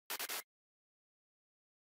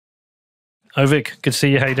Avik, good to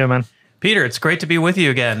see you. How you doing, man? Peter, it's great to be with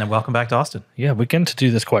you again, and welcome back to Austin. Yeah, we're getting to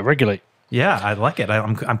do this quite regularly. Yeah, I like it.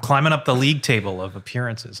 I'm climbing up the league table of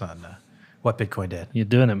appearances on what Bitcoin did. You're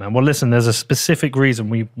doing it, man. Well, listen, there's a specific reason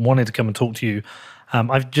we wanted to come and talk to you.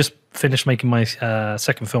 I've just finished making my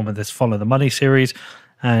second film of this Follow the Money series,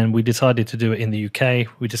 and we decided to do it in the UK.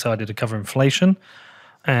 We decided to cover inflation.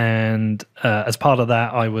 And as part of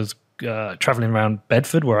that, I was traveling around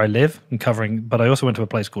Bedford, where I live, and covering, but I also went to a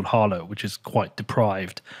place called Harlow, which is quite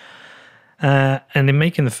deprived. And in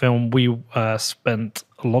making the film, we spent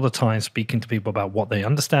a lot of time speaking to people about what they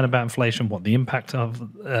understand about inflation, what the impact of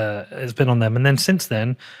has been on them. And then since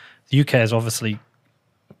then, the UK has obviously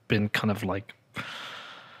been kind of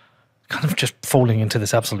just falling into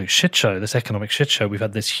this absolute shit show, this economic shit show. We've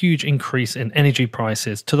had this huge increase in energy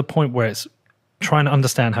prices to the point where it's trying to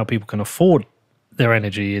understand how people can afford their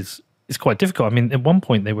energy is quite difficult. I mean, at one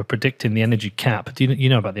point they were predicting the energy cap. Do you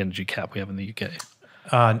know about the energy cap we have in the UK?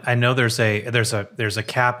 I know there's a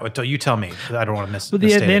cap. You tell me. I don't want to miss. Well,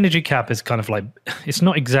 the energy cap is kind of like, it's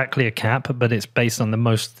not exactly a cap, but it's based on the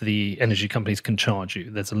most the energy companies can charge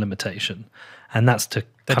you. There's a limitation, and that's to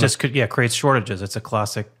creates shortages. It's a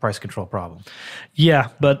classic price control problem. Yeah,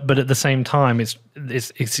 but at the same time, it's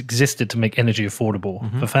existed to make energy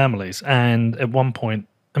affordable for families. And at one point,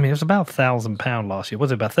 I mean, it was about £1,000 last year.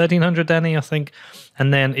 Was it about 1,300, Danny? I think,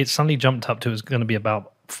 and then it suddenly jumped up to it was going to be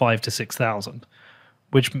about 5,000 to 6,000.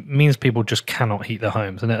 Which means people just cannot heat their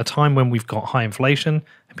homes. And at a time when we've got high inflation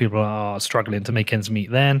and people are struggling to make ends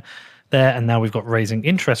meet and now we've got raising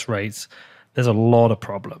interest rates, there's a lot of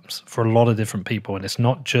problems for a lot of different people. And it's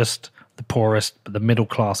not just the poorest, but the middle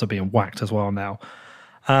class are being whacked as well now.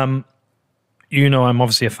 I'm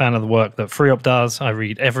obviously a fan of the work that FreeUp does. I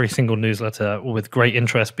read every single newsletter with great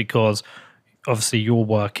interest because obviously your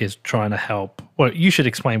work is trying to help. Well, you should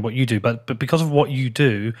explain what you do, but because of what you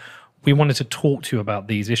do, we wanted to talk to you about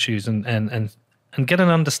these issues and get an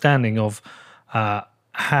understanding of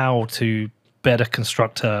how to better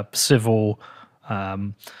construct a civil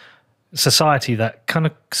society that kind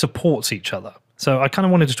of supports each other. So I kind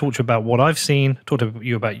of wanted to talk to you about what I've seen, talk to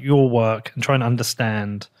you about your work, and try and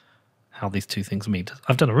understand how these two things meet.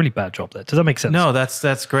 I've done a really bad job there. Does that make sense? No,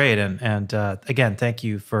 that's great. And again, thank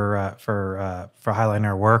you for highlighting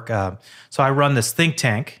our work. So I run this think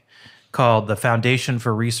tank called the Foundation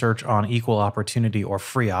for Research on Equal Opportunity, or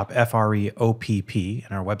FREOPP, FREOPP,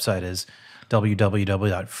 and our website is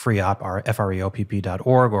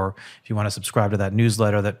www.freopp.org, or if you want to subscribe to that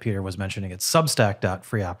newsletter that Peter was mentioning, it's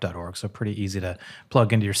substack.freopp.org, so pretty easy to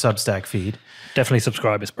plug into your Substack feed. Definitely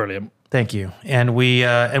subscribe, it's brilliant. Thank you. And we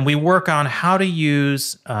work on how to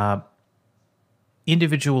use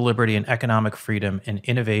individual liberty and economic freedom and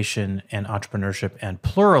innovation and entrepreneurship and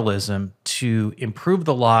pluralism to improve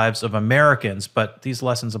the lives of Americans. But these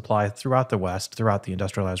lessons apply throughout the West, throughout the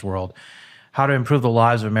industrialized world. How to improve the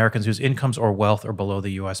lives of Americans whose incomes or wealth are below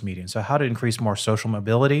the U.S. median. So how to increase more social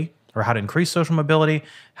mobility, or how to increase social mobility,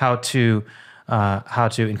 how to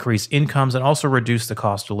increase incomes, and also reduce the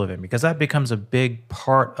cost of living, because that becomes a big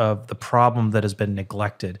part of the problem that has been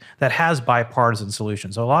neglected, that has bipartisan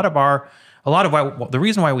solutions. So the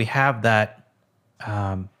reason why we have that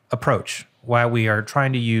approach, why we are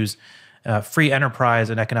trying to use free enterprise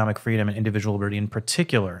and economic freedom and individual liberty in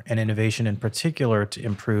particular, and innovation in particular, to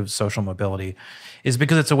improve social mobility, is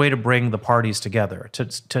because it's a way to bring the parties together,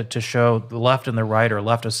 to show the left and the right, or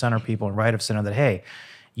left of center people and right of center, that, hey,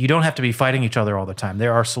 you don't have to be fighting each other all the time.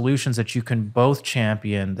 There are solutions that you can both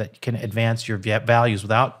champion that can advance your values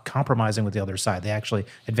without compromising with the other side. They actually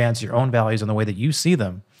advance your own values in the way that you see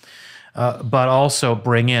them. But also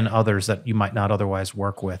bring in others that you might not otherwise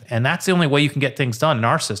work with. And that's the only way you can get things done in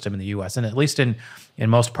our system in the US. And at least in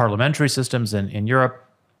most parliamentary systems in Europe,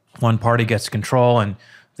 one party gets control and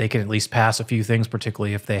they can at least pass a few things,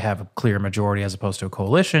 particularly if they have a clear majority as opposed to a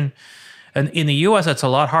coalition. And in the US, that's a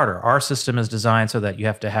lot harder. Our system is designed so that you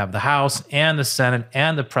have to have the House and the Senate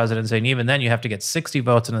and the presidency, and even then you have to get 60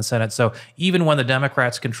 votes in the Senate. So even when the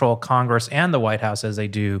Democrats control Congress and the White House, as they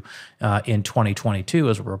do in 2022,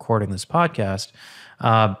 as we're recording this podcast,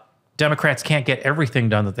 Democrats can't get everything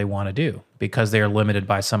done that they want to do because they are limited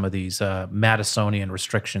by some of these Madisonian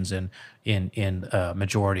restrictions in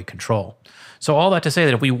majority control. So all that to say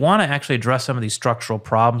that if we want to actually address some of these structural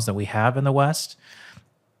problems that we have in the West,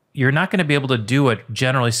 you're not going to be able to do it,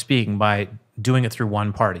 generally speaking, by doing it through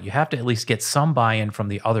one party. You have to at least get some buy-in from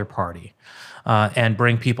the other party and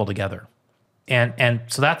bring people together. And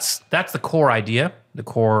so that's the core idea,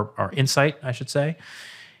 or insight, I should say.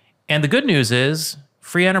 And the good news is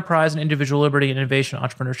free enterprise and individual liberty and innovation and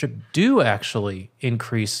entrepreneurship do actually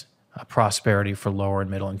increase prosperity for lower and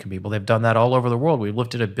middle income people. They've done that all over the world. We've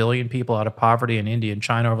lifted 1 billion people out of poverty in India and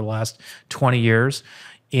China over the last 20 years.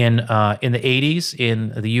 In the 80s,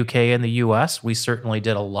 in the UK and the US, we certainly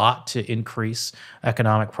did a lot to increase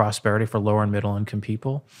economic prosperity for lower and middle income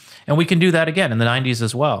people. And we can do that again in the 90s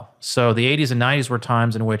as well. So the 80s and 90s were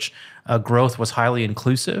times in which growth was highly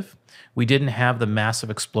inclusive. We didn't have the massive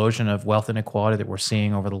explosion of wealth inequality that we're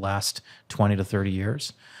seeing over the last 20 to 30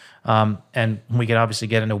 years. And we can obviously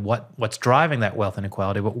get into what's driving that wealth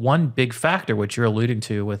inequality. But one big factor, which you're alluding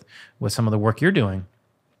to with some of the work you're doing,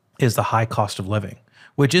 is the high cost of living,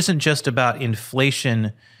 which isn't just about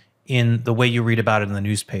inflation in the way you read about it in the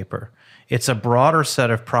newspaper. It's a broader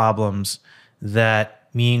set of problems that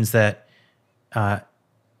means that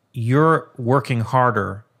you're working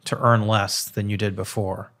harder to earn less than you did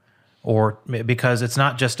before. Or because it's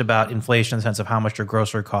not just about inflation in the sense of how much your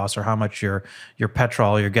grocery costs or how much your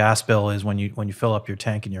petrol, your gas bill is when you fill up your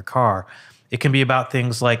tank in your car. It can be about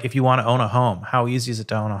things like if you want to own a home, how easy is it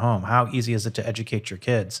to own a home? How easy is it to educate your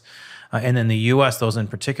kids? And in the U.S., those in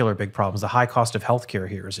particular big problems. The high cost of healthcare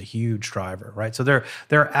here is a huge driver, right? So there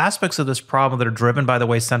are aspects of this problem that are driven by the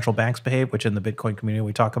way central banks behave, which in the Bitcoin community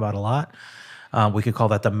we talk about a lot. We could call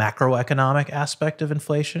that the macroeconomic aspect of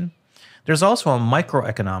inflation. There's also a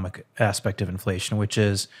microeconomic aspect of inflation, which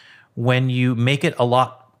is when you make it a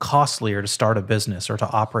lot costlier to start a business or to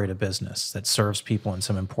operate a business that serves people in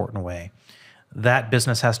some important way, that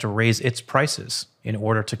business has to raise its prices in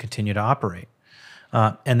order to continue to operate.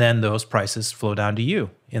 And then those prices flow down to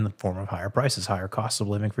you in the form of higher prices, higher costs of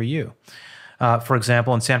living for you. For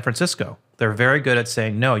example, in San Francisco, they're very good at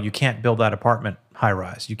saying, no, you can't build that apartment high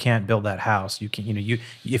rise. You can't build that house.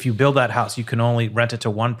 If you build that house, you can only rent it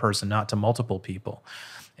to one person, not to multiple people.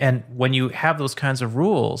 And when you have those kinds of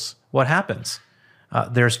rules, what happens?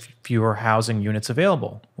 There's fewer housing units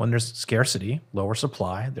available. When there's scarcity, lower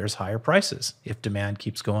supply, there's higher prices if demand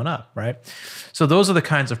keeps going up, right? So those are the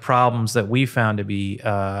kinds of problems that we found to be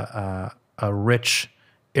a rich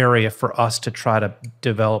area for us to try to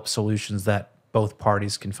develop solutions that both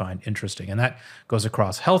parties can find interesting. And that goes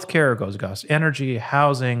across healthcare, goes across energy,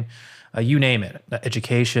 housing, you name it,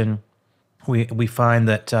 education. We find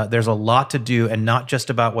that there's a lot to do, and not just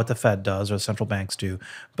about what the Fed does or central banks do,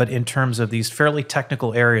 but in terms of these fairly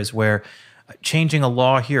technical areas where changing a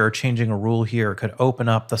law here or changing a rule here could open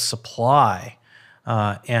up the supply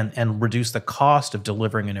and reduce the cost of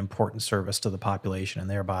delivering an important service to the population, and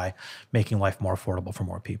thereby making life more affordable for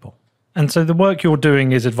more people. And so the work you're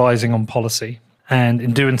doing is advising on policy. And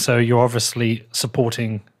in doing so, you're obviously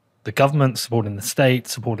supporting the government, supporting the state,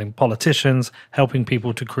 supporting politicians, helping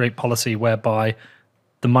people to create policy whereby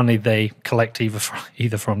the money they collect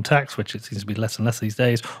either from tax, which it seems to be less and less these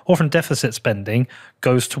days, or from deficit spending,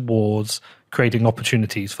 goes towards creating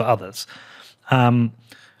opportunities for others.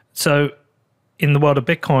 So in the world of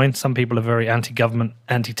Bitcoin, some people are very anti-government,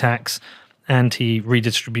 anti-tax,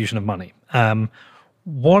 anti-redistribution of money.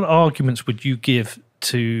 What arguments would you give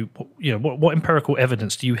to, what empirical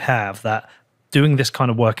evidence do you have that doing this kind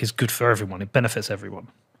of work is good for everyone, it benefits everyone?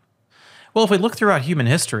 Well, if we look throughout human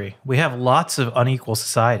history, we have lots of unequal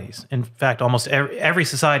societies. In fact, almost every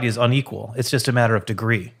society is unequal. It's just a matter of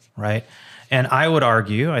degree, right? And I would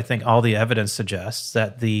argue, I think all the evidence suggests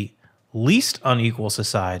that the least unequal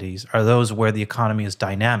societies are those where the economy is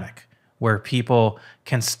dynamic, where people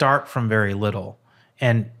can start from very little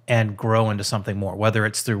and grow into something more, whether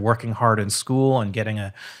it's through working hard in school and getting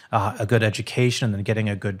a good education and then getting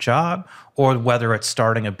a good job, or whether it's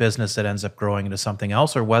starting a business that ends up growing into something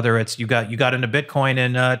else, or whether it's you got into Bitcoin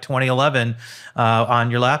in 2011 on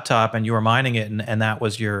your laptop and you were mining it and that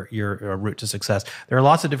was your route to success. There are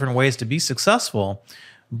lots of different ways to be successful,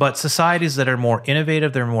 but societies that are more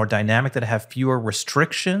innovative, they're more dynamic, that have fewer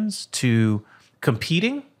restrictions to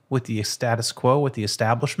competing with the status quo, with the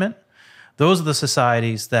establishment, those are the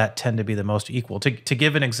societies that tend to be the most equal. To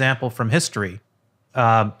give an example from history,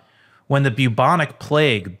 when the bubonic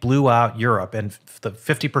plague blew out Europe and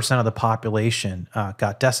 50% of the population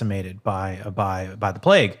got decimated by the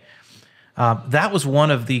plague, that was one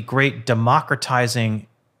of the great democratizing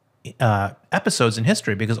episodes in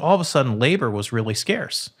history, because all of a sudden labor was really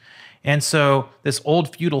scarce. And so this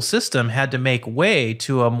old feudal system had to make way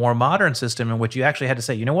to a more modern system in which you actually had to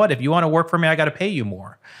say, you know what, if you want to work for me, I got to pay you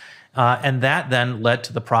more. And that then led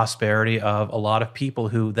to the prosperity of a lot of people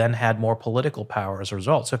who then had more political power as a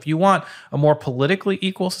result. So if you want a more politically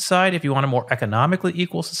equal society, if you want a more economically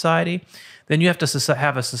equal society, then you have to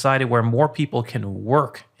have a society where more people can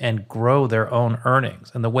work and grow their own earnings.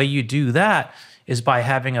 And the way you do that is by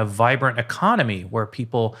having a vibrant economy where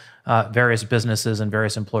people, various businesses and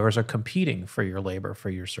various employers are competing for your labor, for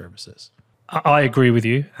your services. I agree with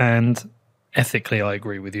you, and ethically I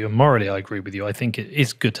agree with you, and morally I agree with you. I think it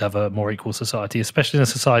is good to have a more equal society, especially in a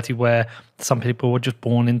society where some people were just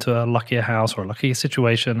born into a luckier house or a luckier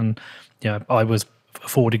situation. And I was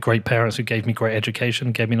afforded great parents who gave me great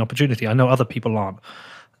education, gave me an opportunity. I know other people aren't.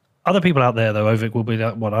 Other people out there, though, Avik, will be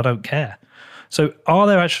like, well, I don't care. So are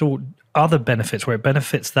there actual other benefits where it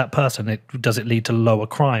benefits that person? Does it lead to lower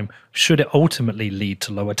crime? Should it ultimately lead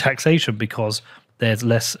to lower taxation because there's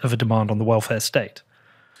less of a demand on the welfare state?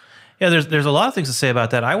 Yeah, there's a lot of things to say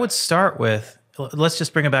about that. I would start with, let's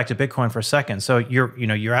just bring it back to Bitcoin for a second. So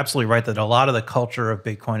you're absolutely right that a lot of the culture of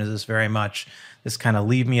Bitcoin is this very much this kind of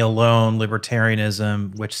leave me alone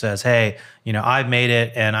libertarianism, which says, hey, I've made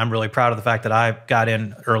it and I'm really proud of the fact that I got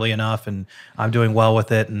in early enough and I'm doing well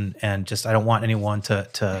with it, and just I don't want anyone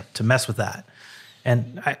to mess with that.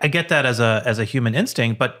 And I get that as a human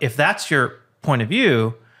instinct, but if that's your point of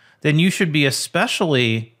view, then you should be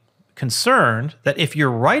especially concerned that if you're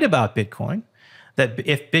right about Bitcoin, that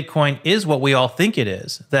if Bitcoin is what we all think it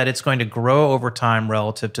is, that it's going to grow over time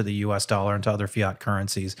relative to the US dollar and to other fiat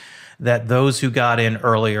currencies, that those who got in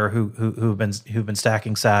earlier, who've been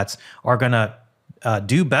stacking sats, are going to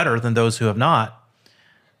do better than those who have not,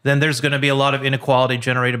 then there's going to be a lot of inequality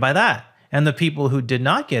generated by that. And the people who did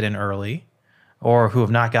not get in early, or who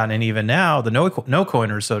have not gotten in even now, the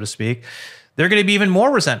no-coiners, so to speak, they're going to be even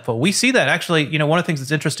more resentful. We see that actually. One of the things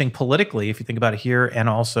that's interesting politically, if you think about it here and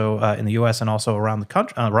also in the U.S. and also around the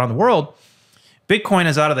country, around the world, Bitcoin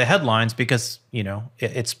is out of the headlines because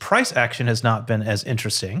its price action has not been as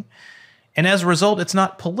interesting, and as a result, it's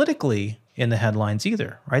not politically in the headlines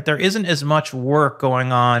either. Right? There isn't as much work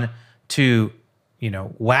going on to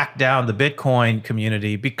whack down the Bitcoin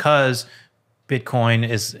community because Bitcoin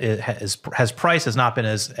has price has not been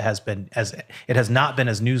as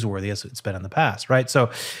newsworthy as it's been in the past, right? So,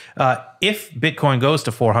 if Bitcoin goes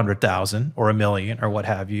to 400,000 or 1 million or what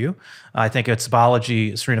have you, I think it's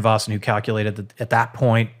Balaji Srinivasan who calculated that at that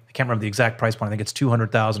point, I can't remember the exact price point. I think it's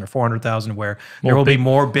 200,000 or 400,000, where there will be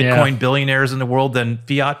more Bitcoin billionaires in the world than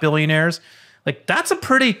fiat billionaires. Like, that's a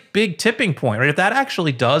pretty big tipping point, right? If that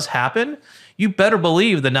actually does happen, you better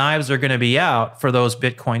believe the knives are going to be out for those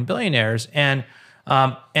Bitcoin billionaires. And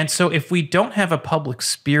so if we don't have a public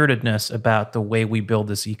spiritedness about the way we build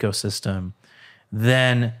this ecosystem,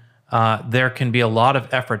 then there can be a lot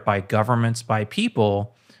of effort by governments, by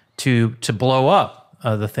people to blow up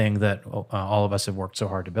the thing that all of us have worked so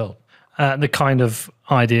hard to build. The kind of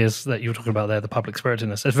ideas that you were talking about there, the public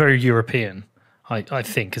spiritedness, is very European, I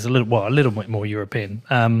think, is a little bit more European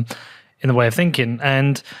in the way of thinking.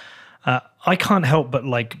 And I can't help but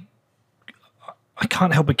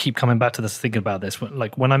keep coming back to this, thinking about this.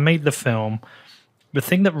 Like, when I made the film, the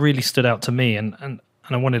thing that really stood out to me, and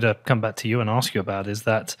I wanted to come back to you and ask you about, is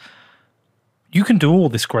that you can do all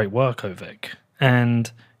this great work, Avik,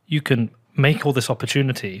 and you can make all this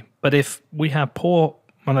opportunity. But if we have poor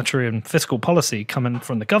monetary and fiscal policy coming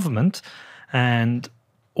from the government and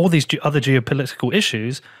all these other geopolitical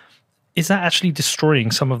issues, is that actually destroying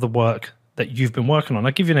some of the work that you've been working on?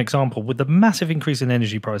 I'll give you an example. With the massive increase in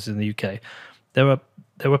energy prices in the UK, there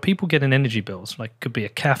were people getting energy bills, like could be a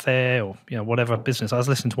cafe or whatever business. I was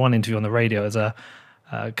listening to one interview on the radio as a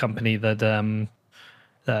company that it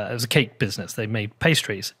was a cake business. They made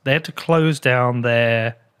pastries. They had to close down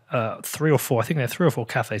their 3 or 4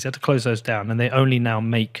 cafes. They had to close those down, and they only now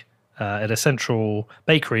make at a central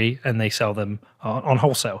bakery, and they sell them on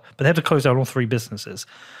wholesale. But they had to close down all 3 businesses.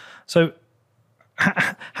 So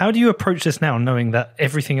how do you approach this now, knowing that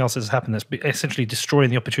everything else has happened that's essentially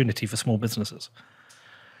destroying the opportunity for small businesses?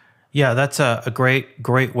 Yeah, that's a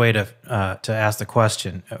great way to ask the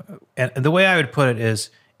question. And the way I would put it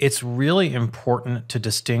is, it's really important to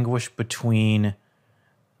distinguish between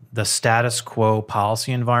the status quo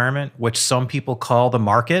policy environment, which some people call the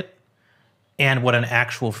market, and what an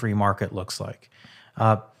actual free market looks like.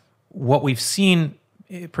 What we've seen,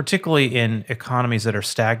 particularly in economies that are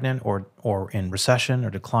stagnant or in recession or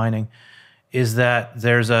declining, is that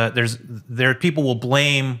people will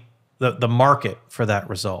blame the market for that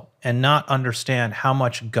result and not understand how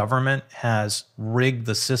much government has rigged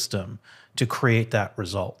the system to create that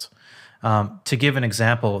result. To give an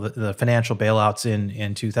example, the financial bailouts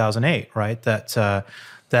in 2008, right?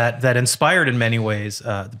 That inspired in many ways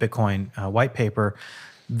the Bitcoin white paper.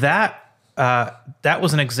 That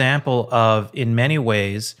was an example of, in many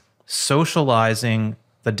ways, socializing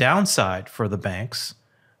the downside for the banks,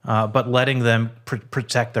 but letting them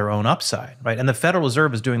protect their own upside, right? And the Federal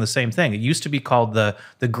Reserve is doing the same thing. It used to be called the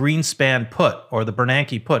Greenspan put or the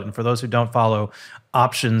Bernanke put. And for those who don't follow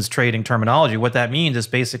options trading terminology, what that means is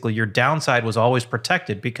basically your downside was always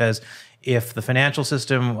protected, because If the financial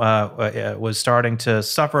system was starting to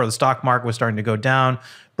suffer, or the stock market was starting to go down,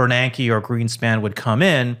 Bernanke or Greenspan would come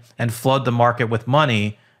in and flood the market with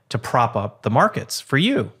money to prop up the markets for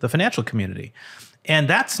you, the financial community. And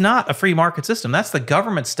that's not a free market system. That's the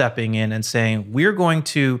government stepping in and saying, we're going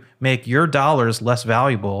to make your dollars less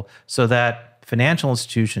valuable so that financial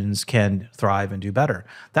institutions can thrive and do better.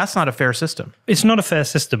 That's not a fair system. It's not a fair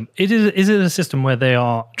system. Is it a system where they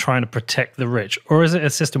are trying to protect the rich, or is it a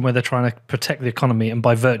system where they're trying to protect the economy and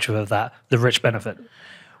by virtue of that, the rich benefit?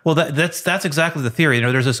 Well, that's exactly the theory.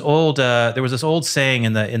 There was this old saying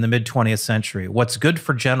in the mid 20th century: "What's good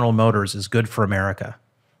for General Motors is good for America."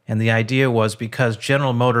 And the idea was, because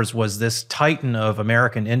General Motors was this titan of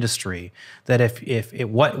American industry, that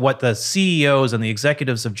what the CEOs and the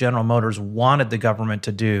executives of General Motors wanted the government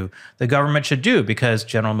to do, the government should do, because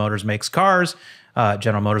General Motors makes cars,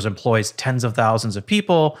 General Motors employs tens of thousands of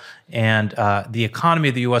people, and the economy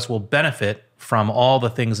of the U.S. will benefit from all the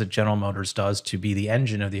things that General Motors does to be the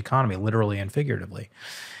engine of the economy, literally and figuratively.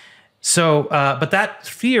 So, but that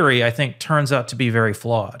theory, I think, turns out to be very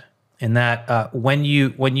flawed. In that when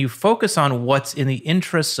you focus on what's in the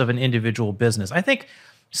interests of an individual business, I think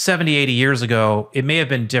 70, 80 years ago, it may have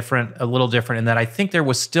been a little different in that I think there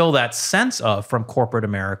was still that sense of, from corporate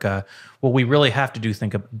America, well, we really have to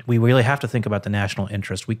think about the national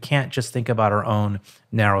interest. We can't just think about our own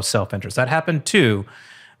narrow self-interest. That happened too.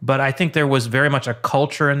 But I think there was very much a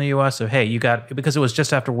culture in the U.S. of, hey, because it was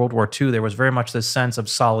just after World War II, there was very much this sense of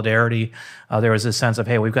solidarity. There was this sense of,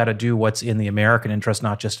 hey, we've got to do what's in the American interest,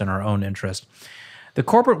 not just in our own interest. The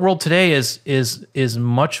corporate world today is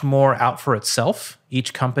much more out for itself.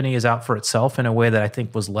 Each company is out for itself in a way that I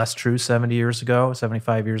think was less true 70 years ago,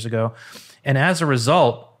 75 years ago. And as a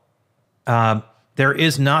result, there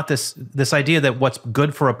is not this idea that what's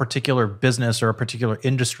good for a particular business or a particular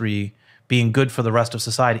industry being good for the rest of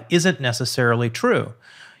society isn't necessarily true.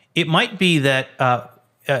 It might be that,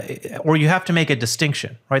 or you have to make a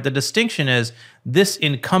distinction, right? The distinction is this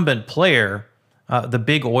incumbent player, the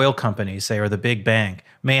big oil company, say, or the big bank,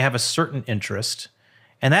 may have a certain interest,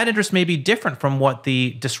 and that interest may be different from what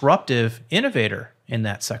the disruptive innovator in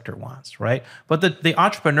that sector wants, right? But the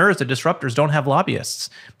entrepreneurs, the disruptors, don't have lobbyists.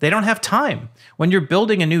 They don't have time. When you're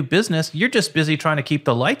building a new business, you're just busy trying to keep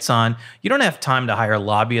the lights on. You don't have time to hire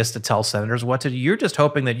lobbyists to tell senators what to do. You're just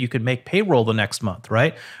hoping that you could make payroll the next month,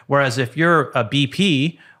 right? Whereas if you're a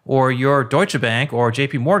BP or you're Deutsche Bank or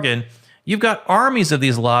JP Morgan, you've got armies of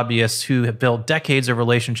these lobbyists who have built decades of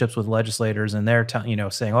relationships with legislators, and they're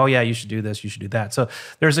saying, oh yeah, you should do this, you should do that. So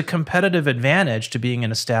there's a competitive advantage to being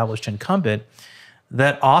an established incumbent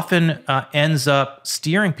that often ends up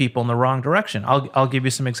steering people in the wrong direction. I'll give you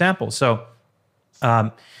some examples. So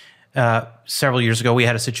several years ago, we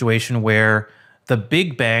had a situation where the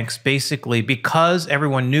big banks, basically, because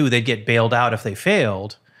everyone knew they'd get bailed out if they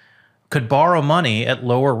failed, could borrow money at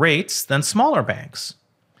lower rates than smaller banks.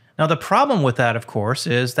 Now, the problem with that, of course,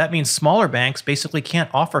 is that means smaller banks basically can't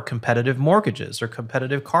offer competitive mortgages or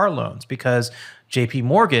competitive car loans, because JP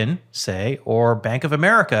Morgan, say, or Bank of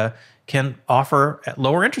America can offer at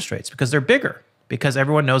lower interest rates because they're bigger, because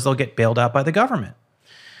everyone knows they'll get bailed out by the government.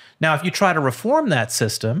 Now, if you try to reform that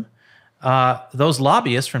system, those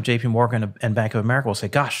lobbyists from JP Morgan and Bank of America will say,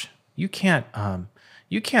 gosh, you can't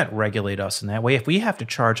regulate us in that way. If we have to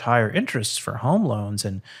charge higher interests for home loans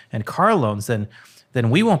and car loans, then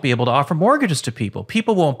we won't be able to offer mortgages to people.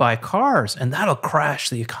 People won't buy cars, and that'll crash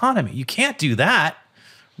the economy. You can't do that.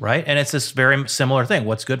 Right? And it's this very similar thing.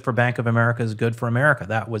 What's good for Bank of America is good for America.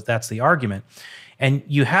 That's the argument. And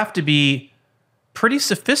you have to be pretty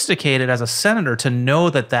sophisticated as a senator to know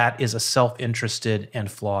that is a self-interested and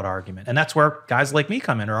flawed argument. And that's where guys like me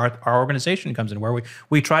come in, or our organization comes in, where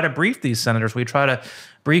we try to brief these senators. We try to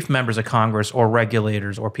brief members of Congress or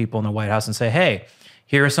regulators or people in the White House and say, hey,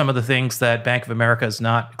 here are some of the things that Bank of America is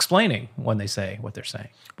not explaining when they say what they're saying.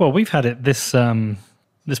 Well, we've had it this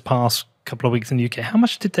past couple of weeks in the UK. How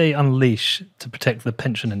much did they unleash to protect the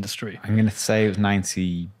pension industry? I'm going to say it was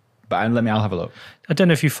 90, but I'll have a look. I don't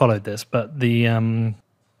know if you followed this, but not the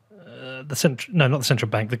central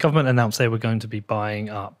bank. The government announced they were going to be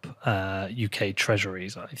buying up UK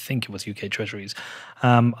treasuries. I think it was UK treasuries.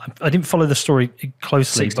 I didn't follow the story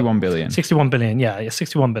closely. 61 billion. 61 billion, yeah,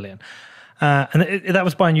 61 billion. And that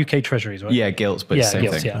was buying UK treasuries, right? Yeah, gilts, but same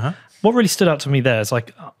gilts, thing. Yeah. Uh-huh. What really stood out to me there is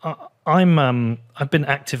I've been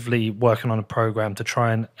actively working on a program to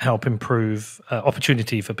try and help improve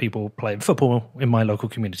opportunity for people playing football in my local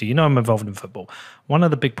community. You know, I'm involved in football. One of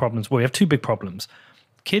the big problems, we have two big problems.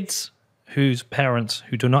 Kids whose parents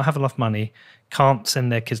who do not have enough money can't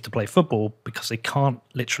send their kids to play football because they can't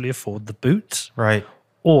literally afford the boots. Right.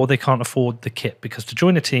 or they can't afford the kit, because to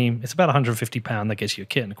join a team, it's about £150 that gets you a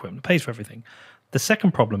kit and equipment, pays for everything. The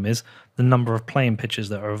second problem is the number of playing pitches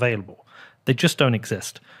that are available. They just don't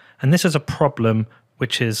exist. And this is a problem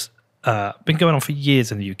which has been going on for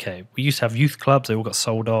years in the UK. We used to have youth clubs, they all got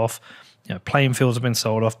sold off. Playing fields have been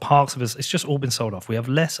sold off, parks have, it's just all been sold off. We have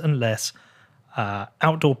less and less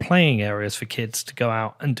outdoor playing areas for kids to go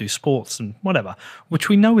out and do sports and whatever, which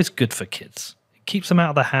we know is good for kids. It keeps them out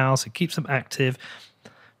of the house, it keeps them active.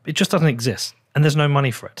 It just doesn't exist, and there's no money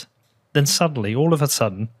for it. Then suddenly, all of a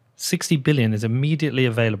sudden, 60 billion is immediately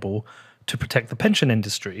available to protect the pension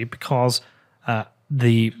industry, because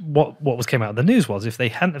what came out of the news was, if they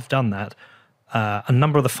hadn't have done that, a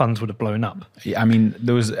number of the funds would have blown up. Yeah, I mean,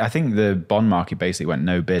 I think the bond market basically went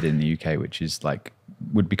no bid in the UK, which is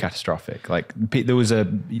would be catastrophic. Like, there was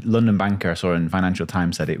a London banker I saw in Financial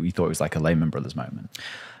Times said we thought it was like a Lehman Brothers moment.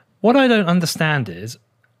 What I don't understand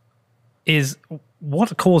is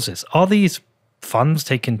what causes? Are these funds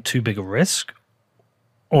taking too big a risk,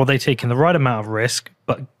 or are they taking the right amount of risk,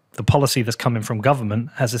 but the policy that's coming from government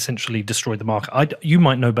has essentially destroyed the market? You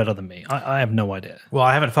might know better than me. I have no idea. Well,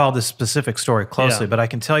 I haven't followed this specific story closely, but I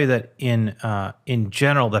can tell you that in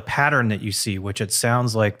general, the pattern that you see, which it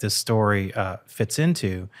sounds like this story fits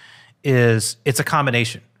into, is it's a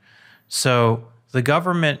combination. So the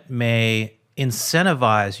government may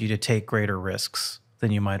incentivize you to take greater risks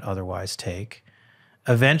than you might otherwise take.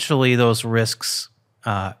 Eventually, those risks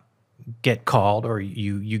get called, or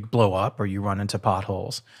you blow up, or you run into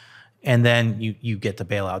potholes, and then you get the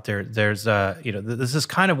bailout. There's this is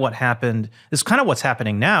kind of what happened. This is kind of what's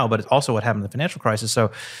happening now, but it's also what happened in the financial crisis. So,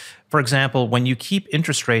 for example, when you keep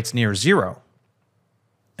interest rates near zero,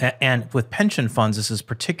 and with pension funds, this is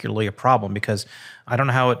particularly a problem, because I don't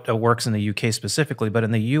know how it works in the UK specifically, but in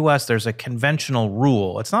the US, there's a conventional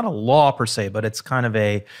rule. It's not a law per se, but it's kind of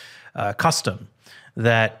a custom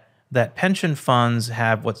that pension funds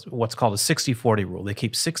have what's called a 60-40 rule. They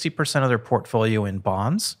keep 60% of their portfolio in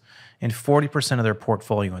bonds and 40% of their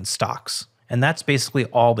portfolio in stocks. And that's basically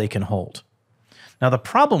all they can hold. Now, the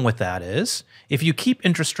problem with that is, if you keep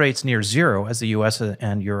interest rates near zero, as the US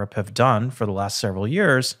and Europe have done for the last several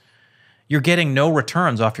years, you're getting no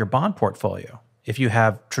returns off your bond portfolio if you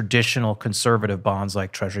have traditional conservative bonds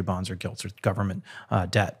like treasury bonds or gilts or government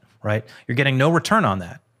debt, right? You're getting no return on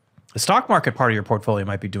that. The stock market part of your portfolio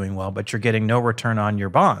might be doing well, but you're getting no return on your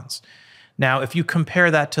bonds. Now, if you compare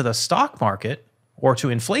that to the stock market or to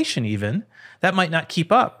inflation even, that might not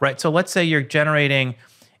keep up, right? So let's say you're generating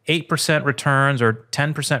 8% returns or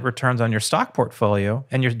 10% returns on your stock portfolio,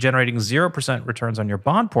 and you're generating 0% returns on your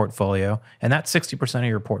bond portfolio, and that's 60% of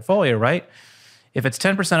your portfolio, right? If it's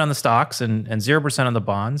 10% on the stocks and 0% on the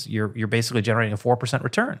bonds, you're basically generating a 4%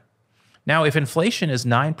 return. Now, if inflation is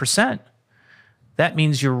 9%, that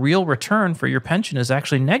means your real return for your pension is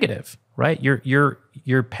actually negative, right?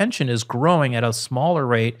 Your pension is growing at a smaller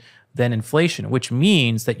rate than inflation, which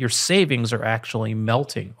means that your savings are actually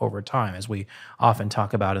melting over time, as we often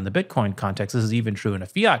talk about in the Bitcoin context. This is even true in a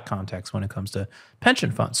fiat context when it comes to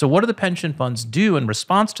pension funds. So what do the pension funds do in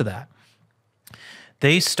response to that?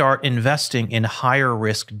 They start investing in higher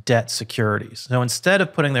risk debt securities. So instead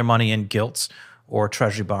of putting their money in gilts or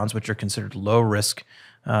treasury bonds, which are considered low risk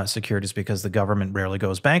securities because the government rarely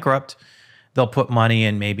goes bankrupt, they'll put money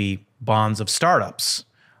in maybe bonds of startups,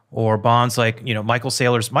 or bonds like Michael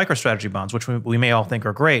Saylor's MicroStrategy bonds, which we may all think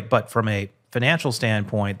are great, but from a financial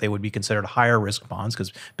standpoint, they would be considered higher risk bonds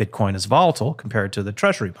because Bitcoin is volatile compared to the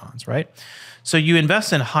treasury bonds, right? So you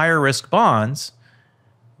invest in higher risk bonds,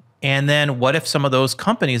 and then what if some of those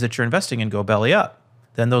companies that you're investing in go belly up?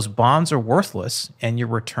 Then those bonds are worthless and your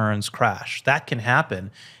returns crash. That can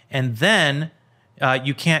happen. And then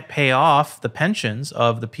you can't pay off the pensions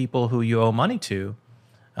of the people who you owe money to,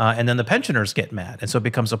 and then the pensioners get mad. And so it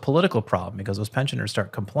becomes a political problem because those pensioners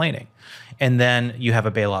start complaining. And then you have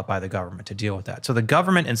a bailout by the government to deal with that. So the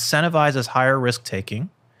government incentivizes higher risk taking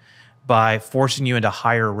by forcing you into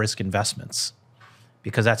higher risk investments,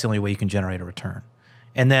 because that's the only way you can generate a return.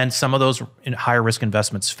 And then some of those higher risk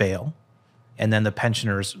investments fail, and then the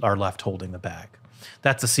pensioners are left holding the bag.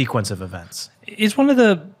 That's a sequence of events. Is one of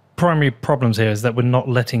the primary problems here is that we're not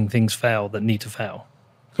letting things fail that need to fail.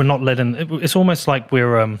 We're not letting. It's almost like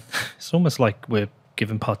we're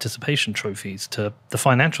giving participation trophies to the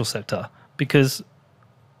financial sector, because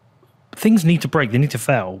things need to break. They need to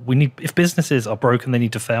fail. If businesses are broken, they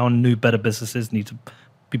need to fail, and new, better businesses need to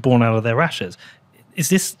be born out of their ashes. Is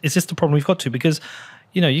this the problem we've got to? Because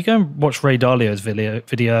you go and watch Ray Dalio's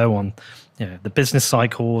video on the business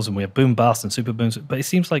cycles, and we have boom bust and super booms, but it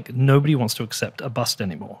seems like nobody wants to accept a bust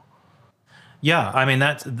anymore. Yeah, I mean,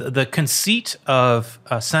 that's the conceit of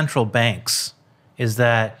central banks is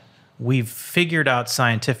that we've figured out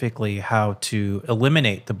scientifically how to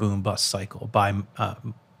eliminate the boom-bust cycle by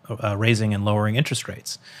raising and lowering interest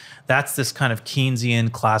rates. That's this kind of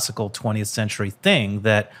Keynesian classical 20th century thing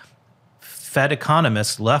that Fed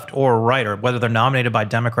economists, left or right, or whether they're nominated by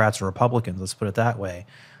Democrats or Republicans, let's put it that way,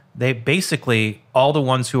 they basically, all the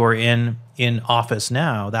ones who are in office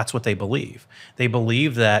now, that's what they believe. They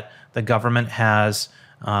believe that the government has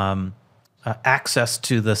access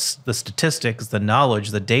to the statistics, the knowledge,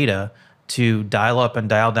 the data to dial up and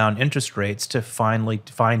dial down interest rates to finally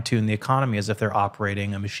fine-tune the economy as if they're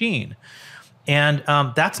operating a machine. And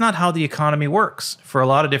that's not how the economy works for a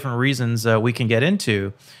lot of different reasons we can get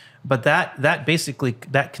into. But that basically,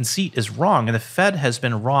 that conceit is wrong. And the Fed has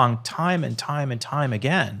been wrong time and time and time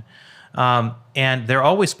again. And they're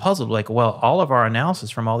always puzzled, like, well, all of our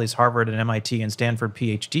analysis from all these Harvard and MIT and Stanford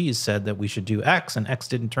PhDs said that we should do X, and X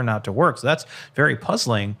didn't turn out to work. So that's very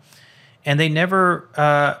puzzling. And they never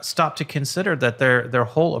stop to consider that their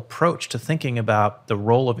whole approach to thinking about the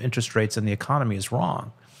role of interest rates in the economy is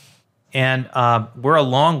wrong. And we're a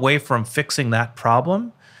long way from fixing that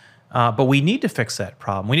problem. But we need to fix that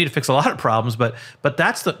problem. We need to fix a lot of problems, but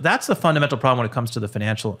that's the fundamental problem when it comes to the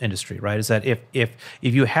financial industry, right? Is that if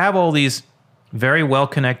you have all these very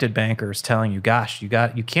well-connected bankers telling you, gosh, you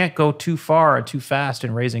can't go too far or too fast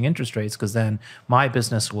in raising interest rates because then my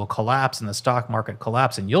business will collapse and the stock market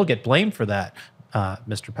collapse and you'll get blamed for that,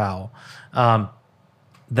 Mr. Powell.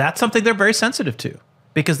 That's something they're very sensitive to,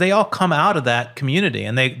 because they all come out of that community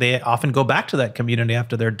and they often go back to that community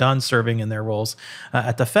after they're done serving in their roles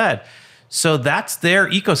at the Fed. So that's their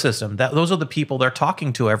ecosystem. Those are the people they're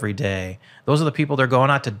talking to every day. Those are the people they're going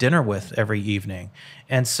out to dinner with every evening.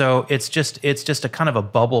 And so it's just a kind of a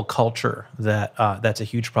bubble culture that's a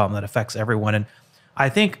huge problem that affects everyone. And I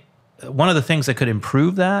think one of the things that could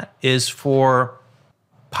improve that is for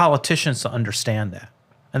politicians to understand that.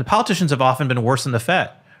 And the politicians have often been worse than the Fed,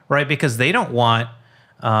 right? Because they don't want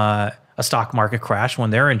a stock market crash when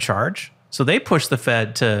they're in charge. So they push the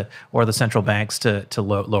Fed or the central banks to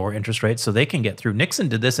lower interest rates so they can get through. Nixon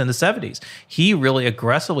did this in the 70s. He really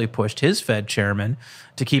aggressively pushed his Fed chairman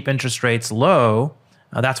to keep interest rates low.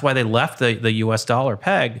 That's why they left the US dollar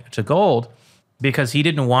peg to gold, because he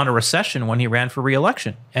didn't want a recession when he ran for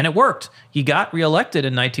re-election. And it worked. He got reelected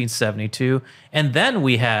in 1972, and then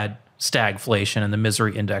we had stagflation and the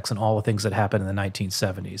misery index and all the things that happened in the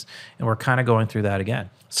 1970s. And we're kind of going through that again.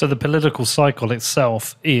 So the political cycle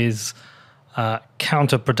itself is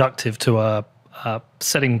counterproductive to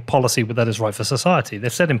setting policy that is right for society. They're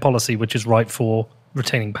setting policy which is right for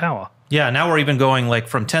retaining power. Yeah, now we're even going like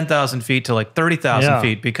from 10,000 feet to like 30,000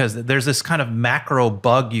 feet, because there's this kind of macro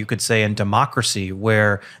bug, you could say, in democracy,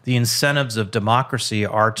 where the incentives of democracy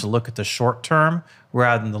are to look at the short term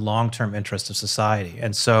rather than the long-term interest of society.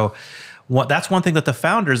 And so that's one thing that the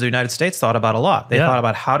founders of the United States thought about a lot. They thought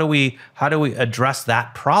about how do we address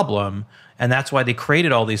that problem? And that's why they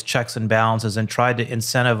created all these checks and balances and tried to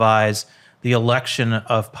incentivize the election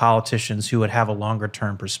of politicians who would have a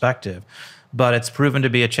longer-term perspective. But it's proven to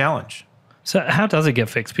be a challenge. So how does it get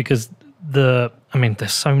fixed? Because there's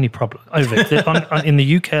so many problems. In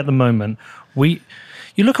the UK at the moment,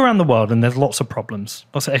 you look around the world and there's lots of problems,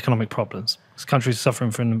 lots of economic problems. This country's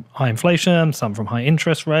suffering from high inflation, some from high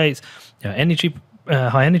interest rates, high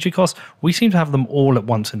energy costs. We seem to have them all at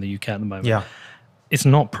once in the UK at the moment. Yeah. It's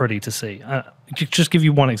not pretty to see. Just give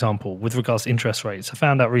you one example with regards to interest rates. I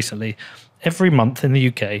found out recently, every month in the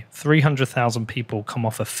UK, 300,000 people come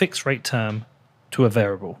off a fixed rate term to a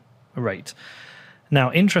variable rate. Now,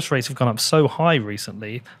 interest rates have gone up so high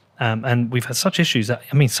recently, and we've had such issues that,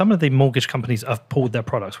 some of the mortgage companies have pulled their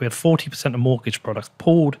products. We had 40% of mortgage products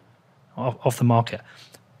pulled off the market.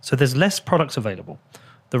 So there's less products available.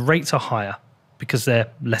 The rates are higher because they're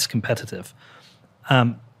less competitive.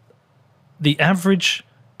 The average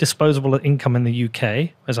disposable income in the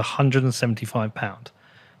UK is £175.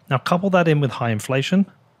 Now, couple that in with high inflation,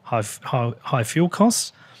 high fuel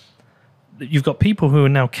costs. You've got people who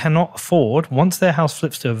now cannot afford, once their house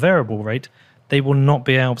flips to a variable rate, they will not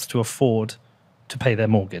be able to afford to pay their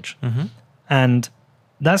mortgage. Mm-hmm. And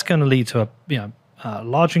that's going to lead to a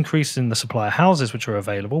large increase in the supply of houses which are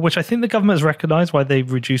available, which I think the government has recognized why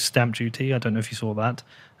they've reduced stamp duty. I don't know if you saw that.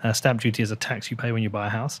 Stamp duty is a tax you pay when you buy a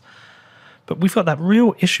house. But we've got that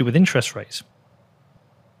real issue with interest rates.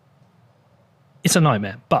 It's a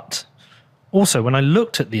nightmare. But also, when I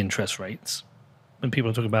looked at the interest rates, when people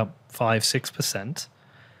are talking about 5-6%,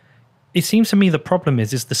 it seems to me the problem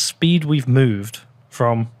is the speed we've moved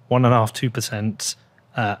from 1.5-2%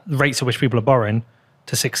 rates at which people are borrowing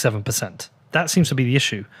to 6-7%. That seems to be the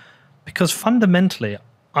issue. Because fundamentally,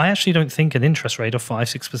 I actually don't think an interest rate of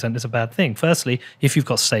 5-6% is a bad thing. Firstly, if you've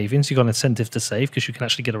got savings, you've got an incentive to save because you can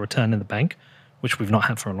actually get a return in the bank, which we've not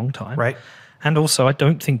had for a long time. Right. And also, I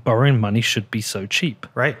don't think borrowing money should be so cheap.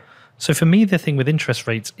 Right. So for me, the thing with interest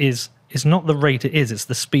rates is not the rate it is, it's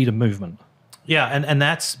the speed of movement. Yeah, and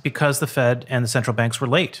that's because the Fed and the central banks were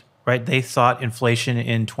late, right? They thought inflation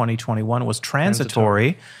in 2021 was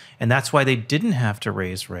transitory, and that's why they didn't have to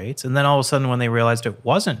raise rates. And then all of a sudden, when they realized it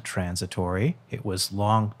wasn't transitory, it was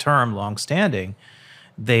long-term, long-standing,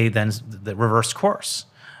 they then reversed course.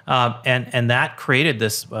 And that created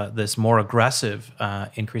this more aggressive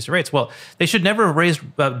increase of rates. Well, they should never have raised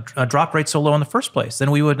drop rates so low in the first place.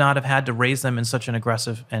 Then we would not have had to raise them in such an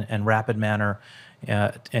aggressive and rapid manner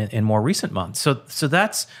in more recent months. So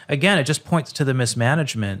that's, again, it just points to the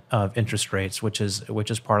mismanagement of interest rates, which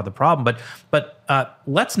is part of the problem. But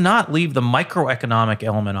let's not leave the microeconomic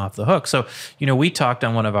element off the hook. So we talked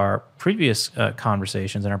on one of our previous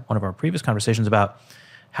conversations about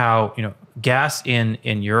how gas in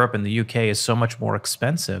Europe and the UK is so much more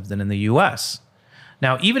expensive than in the US.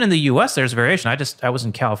 Now, even in the US, there's variation. I was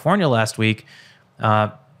in California last week.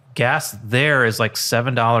 Gas there is like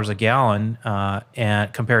 $7 a gallon,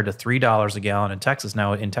 and compared to $3 a gallon in Texas.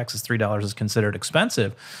 Now, in Texas, $3 is considered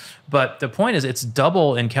expensive, but the point is, it's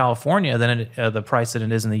double in California than the price that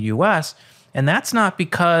it is in the US, and that's not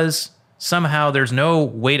because somehow there's no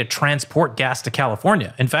way to transport gas to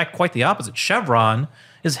California. In fact, quite the opposite. Chevron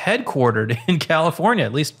is headquartered in California,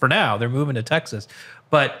 at least for now. They're moving to Texas,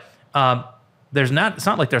 but it's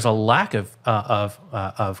not like there's a lack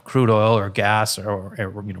of crude oil or gas or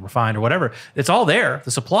refined or whatever. It's all there.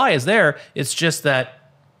 The supply is there. It's just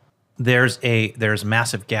that there's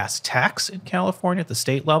massive gas tax in California at the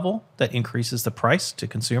state level that increases the price to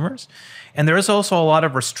consumers, and there is also a lot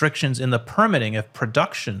of restrictions in the permitting of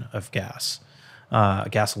production of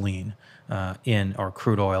gasoline. Or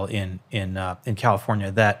crude oil in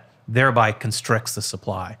California that thereby constricts the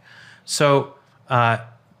supply. So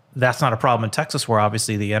that's not a problem in Texas, where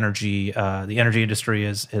obviously the energy industry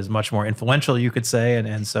is much more influential, you could say,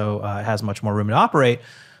 and so it has much more room to operate.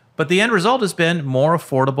 But the end result has been more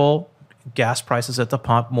affordable gas prices at the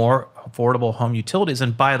pump, more affordable home utilities,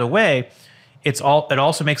 and by the way, it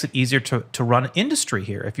also makes it easier to run industry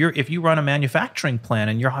here. If you run a manufacturing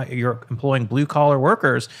plant and you're employing blue collar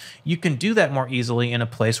workers, you can do that more easily in a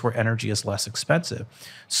place where energy is less expensive.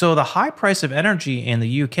 So the high price of energy in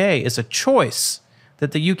the UK is a choice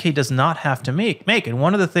that the UK does not have to make. And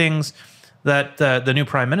one of the things that the new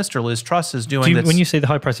Prime Minister Liz Truss is doing. When you say the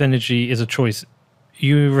high price of energy is a choice,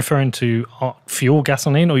 you referring to fuel,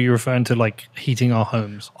 gasoline, or are you referring to like heating our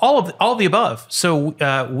homes? All of the above.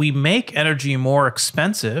 So we make energy more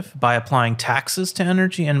expensive by applying taxes to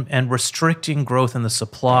energy and restricting growth in the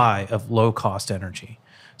supply of low cost energy.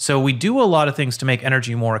 So we do a lot of things to make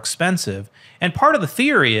energy more expensive. And part of the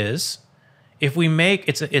theory is, if we make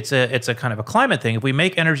it's a kind of a climate thing. If we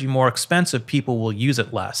make energy more expensive, people will use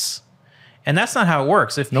it less. And that's not how it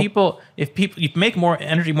works. If you make more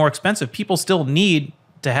energy more expensive, people still need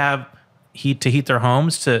to have heat to heat their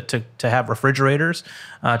homes, to have refrigerators,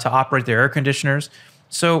 to operate their air conditioners.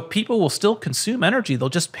 So people will still consume energy. They'll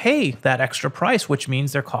just pay that extra price, which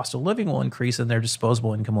means their cost of living will increase and their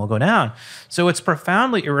disposable income will go down. So it's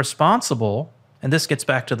profoundly irresponsible. And this gets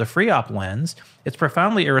back to the free op lens. It's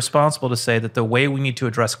profoundly irresponsible to say that the way we need to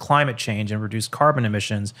address climate change and reduce carbon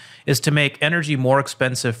emissions is to make energy more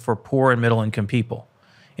expensive for poor and middle income people.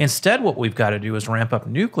 Instead, what we've got to do is ramp up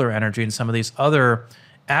nuclear energy and some of these other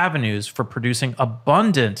avenues for producing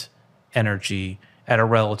abundant energy at a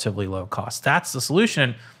relatively low cost. That's the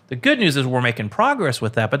solution. The good news is we're making progress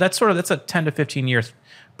with that, but that's a 10 to 15 years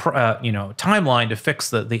timeline to fix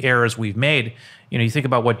the errors we've made. You think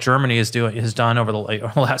about what Germany has done over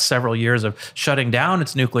the last several years of shutting down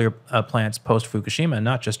its nuclear plants post Fukushima,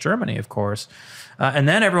 not just Germany, of course. And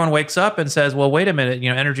then everyone wakes up and says, well, wait a minute,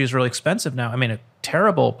 energy is really expensive now. I mean, a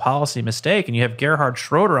terrible policy mistake. And you have Gerhard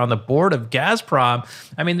Schroeder on the board of Gazprom.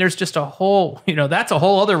 I mean, there's just a whole, that's a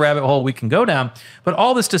whole other rabbit hole we can go down. But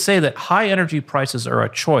all this to say that high energy prices are a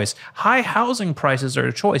choice. High housing prices are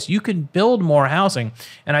a choice. You can build more housing.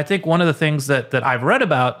 And I think one of the things that I've read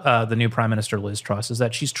about the new Prime Minister Liz Truss is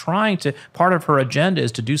that she's trying to, part of her agenda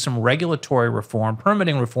is to do some regulatory reform,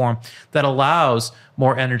 permitting reform that allows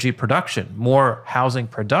more energy production, more housing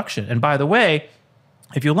production. And by the way,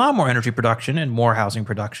 if you allow more energy production and more housing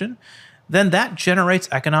production, then that generates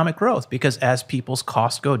economic growth, because as people's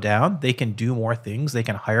costs go down, they can do more things. They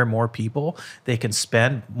can hire more people. They can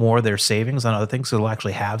spend more of their savings on other things, so they'll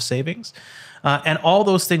actually have savings. And all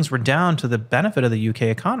those things were down to the benefit of the UK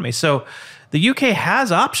economy. So the UK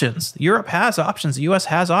has options. Europe has options. The US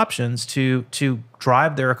has options to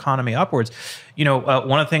drive their economy upwards.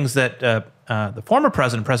 One of the things that the former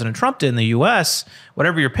president, President Trump, did in the US,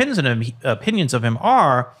 whatever your opinions of him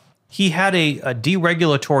are, he had a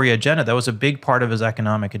deregulatory agenda. That was a big part of his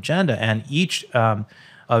economic agenda. And each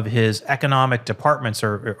of his economic departments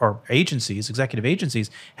or agencies, executive agencies,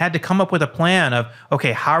 had to come up with a plan of,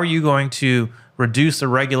 okay, how are you going to reduce the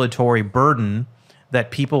regulatory burden that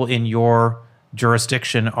people in your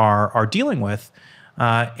jurisdiction are dealing with?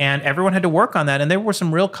 And everyone had to work on that. And there were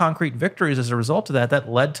some real concrete victories as a result of that. That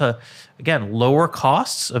led to, again, lower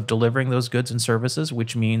costs of delivering those goods and services,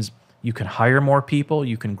 which means you can hire more people,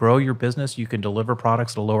 you can grow your business, you can deliver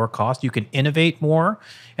products at a lower cost, you can innovate more,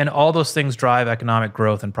 and all those things drive economic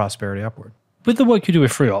growth and prosperity upward. With the work you do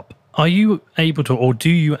with FreeOp, are you able to, or do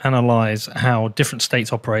you analyze how different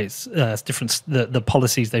states operate, the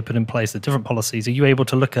policies they put in place, the different policies? Are you able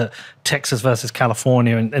to look at Texas versus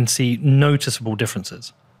California and see noticeable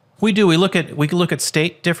differences? We do. We can look at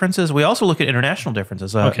state differences. We also look at international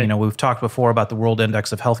differences. We've talked before about the World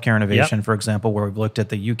Index of Healthcare Innovation, for example, where we've looked at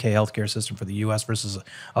the UK healthcare system for the US versus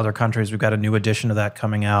other countries. We've got a new edition of that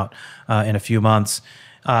coming out in a few months.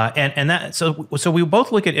 So we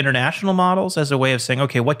both look at international models as a way of saying,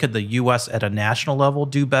 okay, what could the U.S. at a national level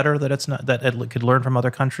do better that it could learn from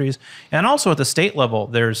other countries, and also at the state level,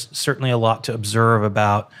 there's certainly a lot to observe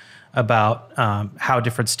about how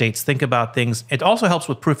different states think about things. It also helps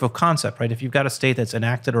with proof of concept, right? If you've got a state that's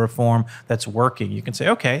enacted a reform that's working, you can say,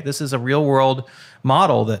 okay, this is a real world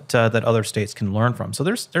model that other states can learn from. So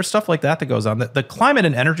there's stuff like that goes on. The climate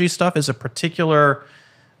and energy stuff is a particular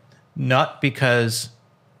nut because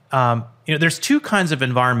there's two kinds of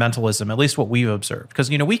environmentalism, at least what we've observed. Because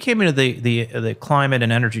we came into the climate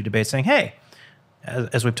and energy debate saying, hey,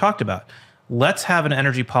 as we've talked about, let's have an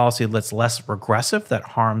energy policy that's less regressive, that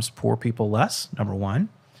harms poor people less, number one.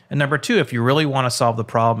 And number two, if you really want to solve the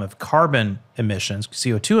problem of carbon emissions,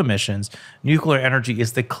 CO2 emissions, nuclear energy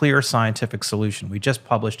is the clear scientific solution. We just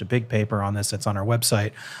published a big paper on this that's on our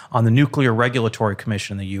website on the Nuclear Regulatory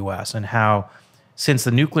Commission in the U.S. and how since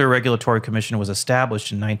the Nuclear Regulatory Commission was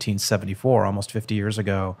established in 1974, almost 50 years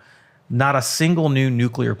ago, not a single new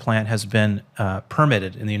nuclear plant has been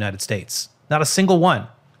permitted in the United States. Not a single one.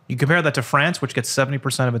 You compare that to France, which gets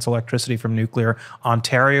 70% of its electricity from nuclear.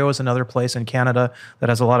 Ontario is another place in Canada that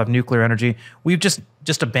has a lot of nuclear energy. We've just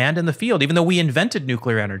abandoned the field, even though we invented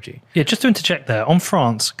nuclear energy. Yeah, just to interject there, on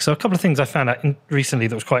France, so a couple of things I found out recently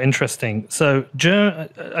that was quite interesting. So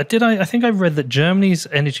I think I read that Germany's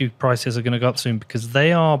energy prices are going to go up soon because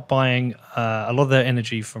they are buying a lot of their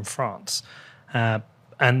energy from France.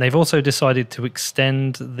 And they've also decided to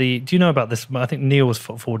extend do you know about this? I think Neil has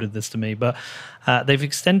forwarded this to me, but they've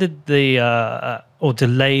extended or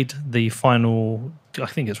delayed the final, I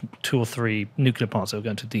think it's 2 or 3 nuclear plants that are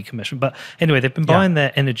going to decommission. But anyway, they've been buying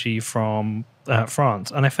their energy from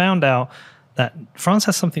France. And I found out that France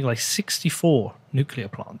has something like 64 nuclear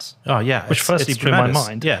plants. Oh, yeah. Which firstly blew my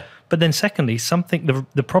mind. Yeah. But then secondly,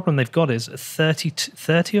 the problem they've got is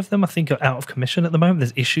 30 of them, I think, are out of commission at the moment.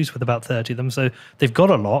 There's issues with about 30 of them. So they've got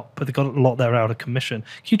a lot, but they've got a lot that are out of commission.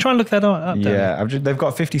 Can you try and look that up? Yeah, they've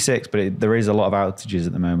got 56, but there is a lot of outages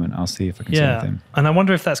at the moment. I'll see if I can see anything. And I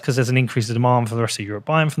wonder if that's because there's an increase in demand for the rest of Europe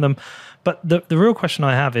buying from them. But the real question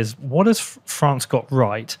I have is, what has France got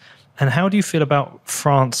right? And how do you feel about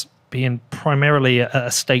France being primarily a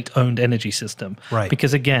state-owned energy system? Right.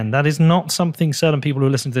 Because again, that is not something certain people who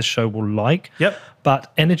listen to this show will like. Yep.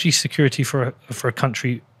 But energy security for a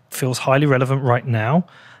country feels highly relevant right now.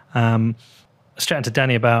 I was chatting to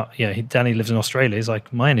Danny about, Danny lives in Australia. He's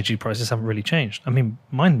like, my energy prices haven't really changed. I mean,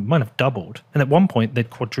 mine have doubled. And at one point, they'd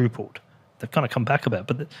quadrupled. They've kind of come back a bit,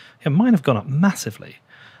 but mine have gone up massively.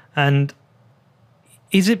 And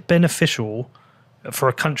is it beneficial for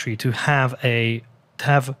a country to have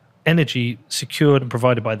energy secured and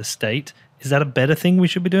provided by the state? Is that a better thing we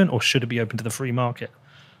should be doing, or should it be open to the free market?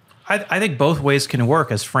 I think both ways can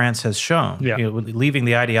work, as France has shown. Yeah. Leaving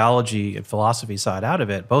the ideology and philosophy side out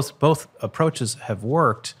of it, both approaches have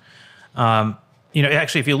worked.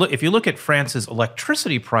 Actually, if you look at France's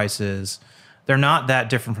electricity prices, they're not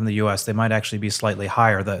that different from the U.S. They might actually be slightly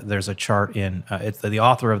higher. There's a chart in it's the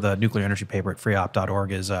author of the nuclear energy paper at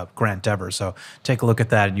freeop.org is Grant Devers. So take a look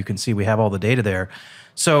at that, and you can see we have all the data there.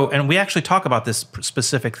 So, and we actually talk about this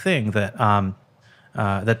specific thing that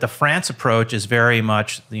the France approach is very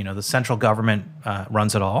much, the central government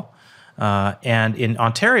runs it all. And in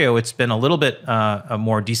Ontario, it's been a little bit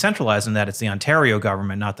more decentralized in that it's the Ontario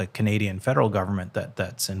government, not the Canadian federal government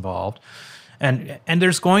that's involved. And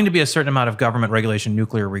there's going to be a certain amount of government regulation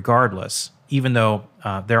nuclear regardless, even though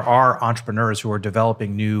there are entrepreneurs who are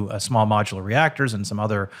developing new small modular reactors and some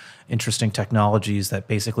other interesting technologies that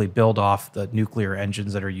basically build off the nuclear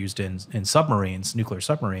engines that are used in submarines, nuclear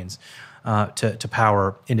submarines, to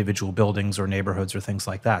power individual buildings or neighborhoods or things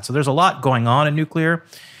like that. So there's a lot going on in nuclear.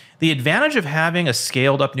 The advantage of having a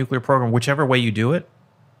scaled up nuclear program, whichever way you do it,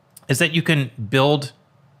 is that you can build.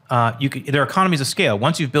 There are economies of scale.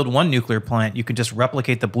 Once you've built one nuclear plant, you can just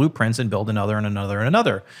replicate the blueprints and build another and another and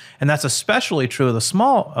another. And that's especially true of the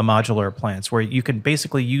small modular plants, where you can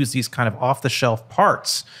basically use these kind of off-the-shelf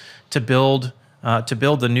parts to build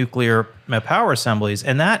the nuclear power assemblies.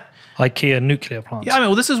 And that IKEA nuclear plants. Yeah, I mean,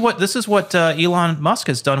 well, this is what Elon Musk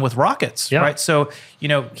has done with rockets, right? So,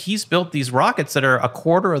 he's built these rockets that are a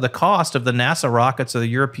quarter of the cost of the NASA rockets or the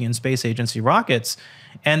European Space Agency rockets,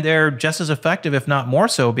 and they're just as effective, if not more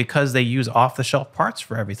so, because they use off-the-shelf parts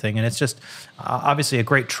for everything. And it's just obviously a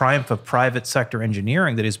great triumph of private sector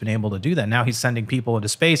engineering that he's been able to do that. Now he's sending people into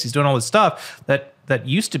space. He's doing all this stuff that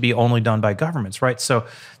used to be only done by governments, right? So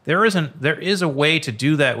there is a way to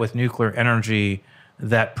do that with nuclear energy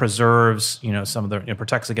that preserves, some of the,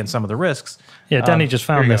 protects against some of the risks. Yeah, Danny just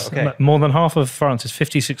found this. Okay. More than half of France's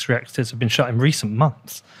 56 reactors have been shut in recent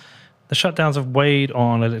months. The shutdowns have weighed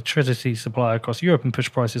on electricity supply across Europe and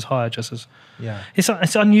pushed prices higher just as... Yeah.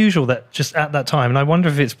 It's unusual that just at that time, and I wonder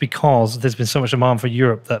if it's because there's been so much demand for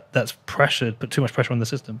Europe that's put too much pressure on the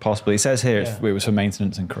system. Possibly. It says here it was for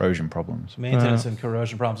maintenance and corrosion problems. Maintenance and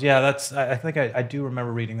corrosion problems. Yeah, I think I do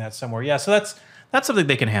remember reading that somewhere. Yeah, so that's something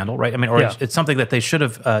they can handle, right? I mean, it's something that they should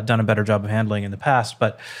have done a better job of handling in the past.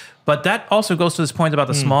 But that also goes to this point about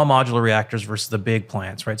the small modular reactors versus the big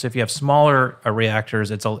plants, right? So if you have smaller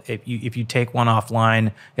reactors, if you take one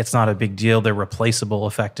offline, it's not a big deal. They're replaceable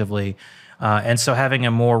effectively. And so having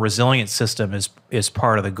a more resilient system is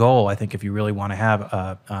part of the goal, I think, if you really want to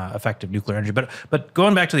have effective nuclear energy. But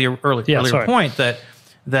going back to the earlier point that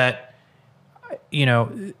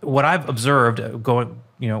what I've observed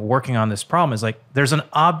working on this problem is there's an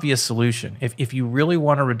obvious solution. If you really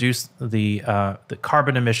want to reduce the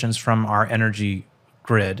carbon emissions from our energy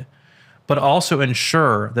grid, but also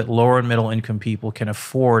ensure that lower and middle income people can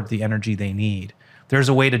afford the energy they need, there's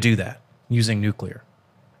a way to do that using nuclear.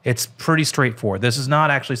 It's pretty straightforward. This is not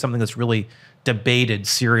actually something that's really debated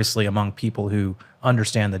seriously among people who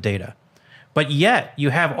understand the data. But yet you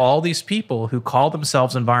have all these people who call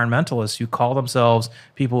themselves environmentalists, who call themselves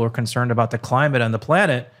people who are concerned about the climate and the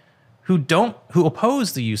planet, who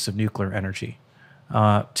oppose the use of nuclear energy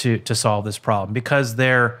to solve this problem, because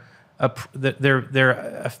they're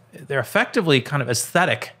effectively kind of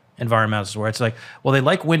aesthetic environmentalists, where it's they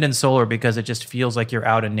like wind and solar because it just feels like you're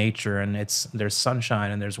out in nature and there's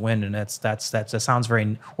sunshine and there's wind, and that sounds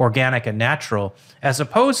very organic and natural, as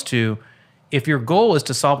opposed to, if your goal is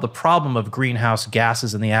to solve the problem of greenhouse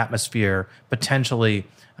gases in the atmosphere, potentially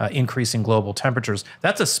increasing global temperatures,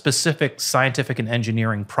 that's a specific scientific and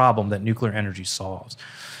engineering problem that nuclear energy solves.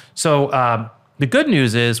 So the good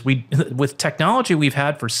news is, with technology we've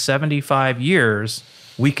had for 75 years,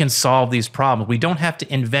 we can solve these problems. We don't have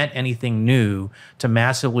to invent anything new to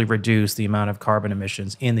massively reduce the amount of carbon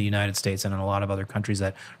emissions in the United States and in a lot of other countries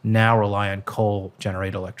that now rely on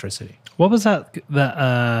coal-generated electricity. What was that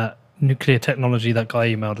nuclear technology that guy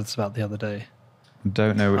emailed us about the other day? I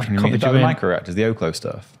don't know which one you mean. Is that the microreactors, the Oklo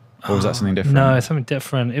stuff? Or was that something different? No, it's something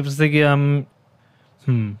different. It was the...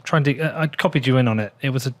 I copied you in on it. It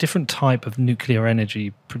was a different type of nuclear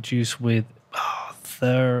energy produced with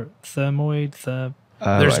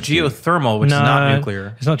there's geothermal, which is not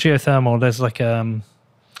nuclear. It's not geothermal. There's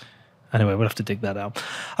anyway, we'll have to dig that out.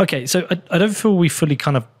 Okay, so I don't feel we fully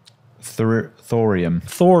kind of... Thorium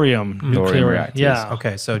nuclear reactors. Yeah.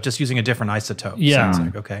 Okay, so just using a different isotope. Yeah. Sounds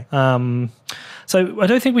like, okay. So I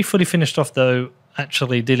don't think we fully finished off, though,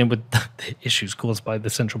 actually dealing with the issues caused by the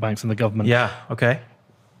central banks and the government. Yeah, okay.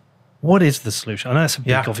 What is the solution? I know that's a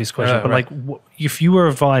big obvious question, but if you were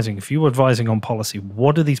advising on policy,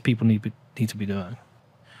 what do these people need to be doing?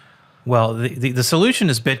 Well, the solution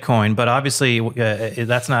is Bitcoin, but obviously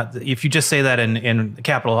that's not. If you just say that on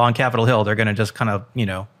Capitol Hill, they're going to just kind of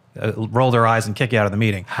roll their eyes and kick you out of the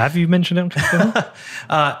meeting. Have you mentioned it on Capitol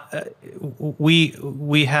Hill?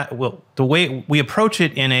 The way we approach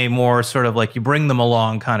it in a more sort of you bring them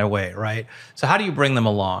along kind of way, right? So how do you bring them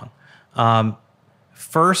along?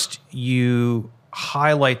 First, you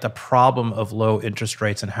highlight the problem of low interest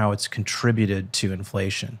rates and how it's contributed to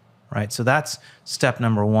inflation, right? So that's step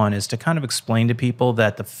number one, is to kind of explain to people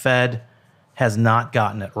that the Fed has not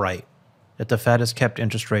gotten it right, that the Fed has kept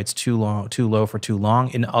interest rates too low for too long.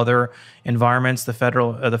 In other environments, the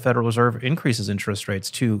Federal Reserve increases interest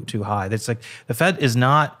rates too high. It's the Fed is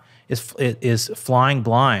is flying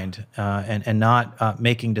blind and not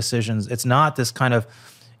making decisions. It's not this kind of,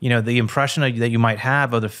 the impression that you might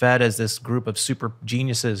have of the Fed as this group of super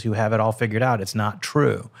geniuses who have it all figured out. It's not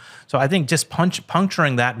true. So I think just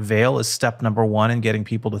puncturing that veil is step number one in getting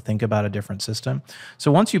people to think about a different system.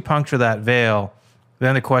 So once you puncture that veil,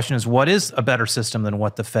 then the question is, what is a better system than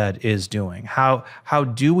what the Fed is doing? How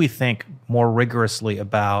do we think more rigorously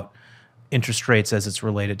about interest rates as it's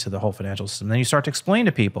related to the whole financial system? Then you start to explain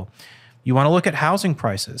to people. You want to look at housing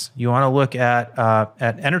prices. You want to look at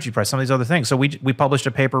energy prices, some of these other things. So we published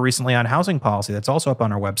a paper recently on housing policy that's also up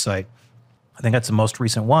on our website. I think that's the most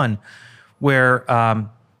recent one, where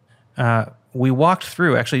we walked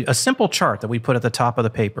through actually a simple chart that we put at the top of the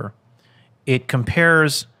paper. It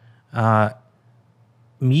compares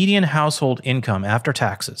median household income after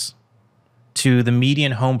taxes to the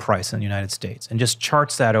median home price in the United States and just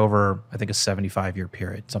charts that over, I think, a 75-year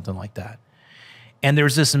period, something like that. And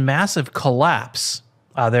there's this massive collapse.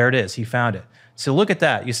 There it is. He found it. So look at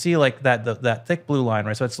that. You see like that thick blue line,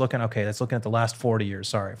 right? So it's looking, okay, that's looking at the last 40 years,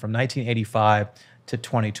 sorry, from 1985 to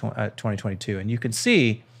 2022. And you can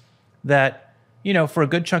see that, for a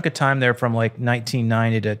good chunk of time there from like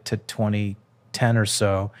 1990 to 2010 or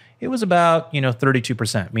so, it was about,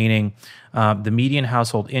 32%, meaning the median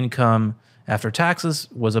household income after taxes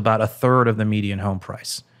was about a third of the median home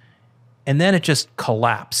price. And then it just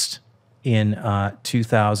collapsed in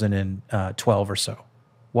 2012 or so.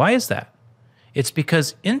 Why is that? It's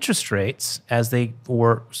because interest rates, as they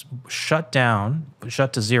were shut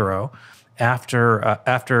to zero after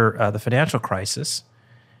the financial crisis,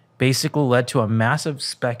 basically led to a massive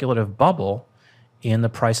speculative bubble in the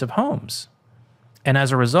price of homes. And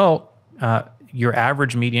as a result, your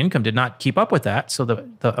average median income did not keep up with that. So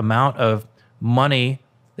the amount of money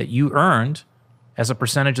that you earned as a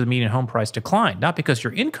percentage of the median home price declined, not because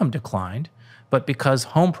your income declined, but because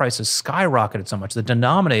home prices skyrocketed so much, the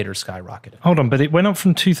denominator skyrocketed. Hold on, but it went up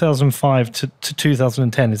from 2005 to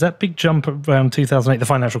 2010. Is that big jump around 2008, the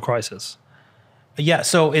financial crisis? Yeah,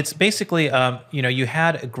 so it's basically, you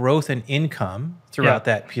had a growth in income throughout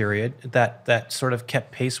that period that sort of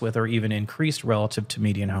kept pace with or even increased relative to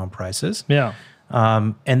median home prices. Yeah.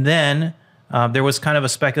 And then there was kind of a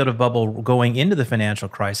speculative bubble going into the financial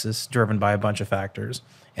crisis driven by a bunch of factors.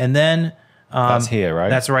 And then that's here, right?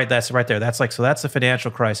 That's right. That's right there. That's the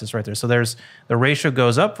financial crisis right there. So the ratio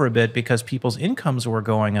goes up for a bit because people's incomes were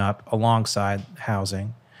going up alongside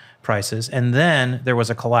housing prices. And then there was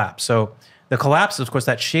a collapse. So the collapse, of course,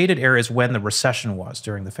 that shaded area is when the recession was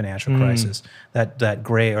during the financial crisis, that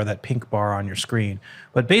gray or that pink bar on your screen.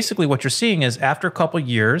 But basically what you're seeing is after a couple of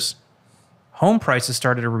years, home prices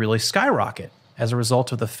started to really skyrocket as a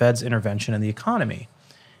result of the Fed's intervention in the economy.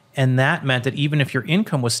 And that meant that even if your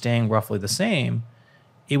income was staying roughly the same,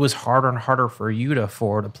 it was harder and harder for you to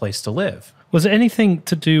afford a place to live. Was it anything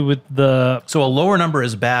to do with the... So a lower number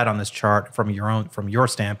is bad on this chart from your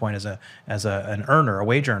standpoint as an earner, a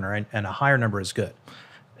wage earner, and a higher number is good.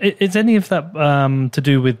 Is any of that to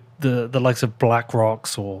do with the likes of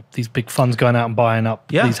BlackRock's or these big funds going out and buying up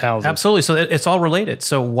these houses? Absolutely. So it's all related.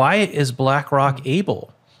 So why is BlackRock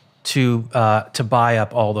able to buy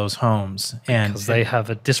up all those homes? Because they have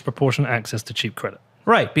a disproportionate access to cheap credit.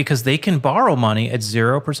 Right, because they can borrow money at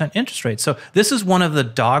 0% interest rate. So this is one of the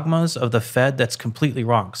dogmas of the Fed that's completely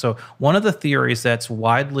wrong. So one of the theories that's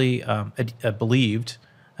widely believed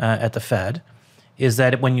at the Fed is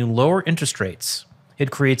that when you lower interest rates, it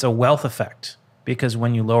creates a wealth effect. Because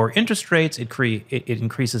when you lower interest rates, it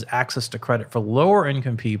increases access to credit for lower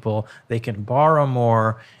income people. They can borrow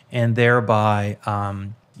more and thereby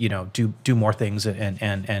do more things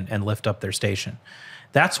and lift up their station.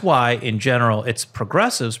 That's why, in general, it's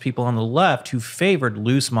progressives, people on the left, who favored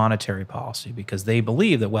loose monetary policy because they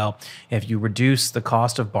believe that, well, if you reduce the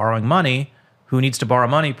cost of borrowing money, who needs to borrow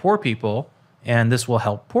money? Poor people. And this will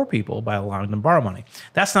help poor people by allowing them to borrow money.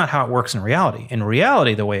 That's not how it works in reality. In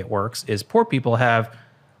reality, the way it works is poor people have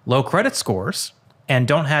low credit scores and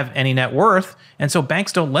don't have any net worth. And so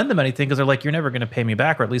banks don't lend them anything because they're like, you're never going to pay me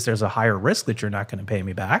back, or at least there's a higher risk that you're not going to pay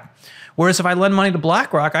me back. Whereas if I lend money to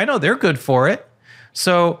BlackRock, I know they're good for it.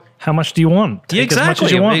 So how much do you want? Take exactly, as much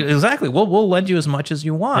as you want. Exactly. We'll lend you as much as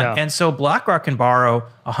you want. Yeah. And so BlackRock can borrow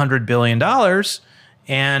 $100 billion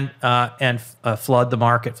and flood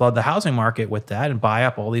the housing market with that, and buy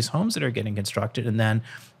up all these homes that are getting constructed. And then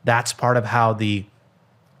that's part of how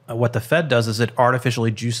what the Fed does is it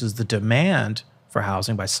artificially juices the demand for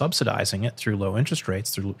housing by subsidizing it through low interest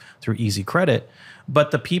rates, through easy credit.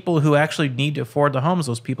 But the people who actually need to afford the homes,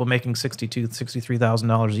 those people making $62,000,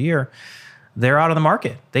 $63,000 a year, they're out of the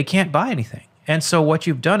market. They can't buy anything. And so what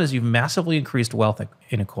you've done is you've massively increased wealth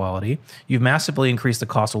inequality. You've massively increased the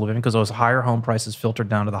cost of living because those higher home prices filtered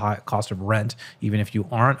down to the high cost of rent, even if you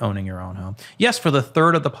aren't owning your own home. Yes, for the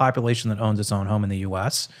third of the population that owns its own home in the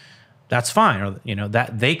U.S., that's fine. Or, you know,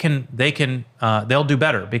 that they'll do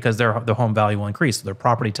better because their home value will increase. So their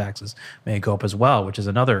property taxes may go up as well, which is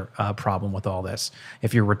another problem with all this.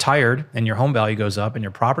 If you're retired and your home value goes up and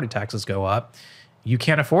your property taxes go up, you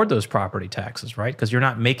can't afford those property taxes, right? Because you're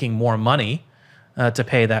not making more money to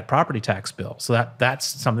pay that property tax bill. So that's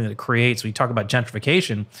something that creates, when you talk about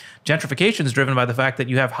gentrification, gentrification is driven by the fact that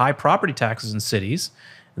you have high property taxes in cities,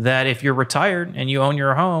 that if you're retired and you own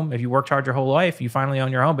your home, if you worked hard your whole life, you finally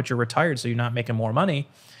own your home, but you're retired, so you're not making more money,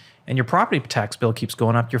 and your property tax bill keeps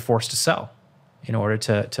going up, you're forced to sell in order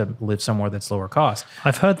to live somewhere that's lower cost.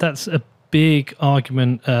 I've heard that's a big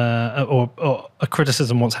argument or a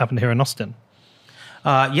criticism what's happened here in Austin.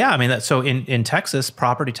 Yeah, I mean, so in Texas,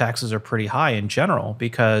 property taxes are pretty high in general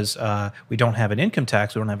because we don't have an income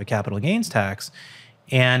tax, we don't have a capital gains tax,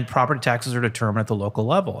 and property taxes are determined at the local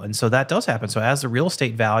level, and so that does happen. So as the real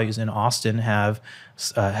estate values in Austin have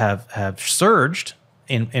surged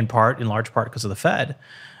in large part because of the Fed.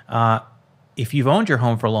 If you've owned your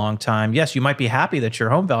home for a long time, yes, you might be happy that your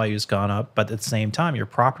home value has gone up, but at the same time, your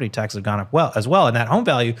property taxes have gone up as well. And that home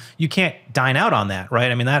value, you can't dine out on that,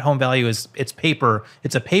 right? I mean, that home value it's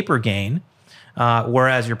a paper gain,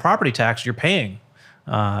 whereas your property tax you're paying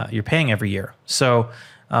every year. So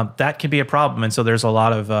that can be a problem. And so there's a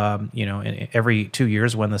lot of every 2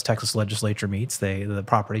 years when this Texas legislature meets, the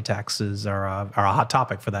property taxes are a hot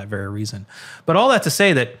topic for that very reason. But all that to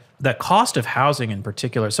say that the cost of housing in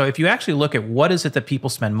particular, so if you actually look at what is it that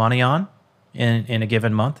people spend money on in a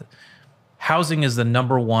given month, housing is the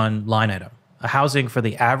number one line item. Housing for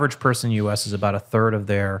the average person in the U.S. is about a third of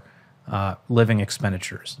their living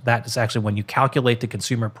expenditures. That is actually, when you calculate the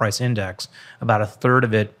consumer price index, about a third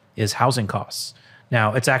of it is housing costs.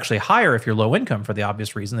 Now, it's actually higher if you're low income, for the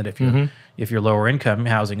obvious reason that if you're lower income,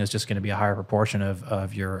 housing is just going to be a higher proportion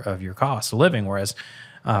of your cost of living, whereas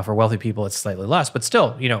for wealthy people, it's slightly less. But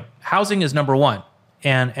still, housing is number one.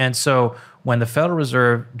 And so when the Federal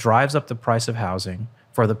Reserve drives up the price of housing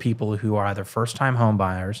for the people who are either first-time home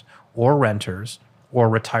buyers or renters or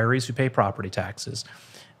retirees who pay property taxes,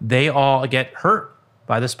 they all get hurt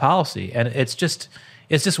by this policy. And it's just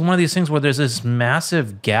one of these things where there's this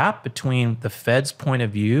massive gap between the Fed's point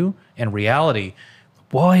of view and reality.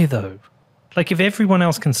 Why, though? Like, if everyone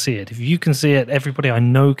else can see it, if you can see it, everybody I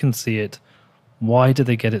know can see it, why do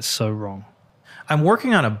they get it so wrong? I'm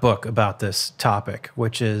working on a book about this topic,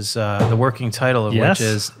 which is the working title of which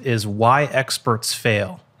is Why Experts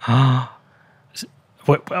Fail.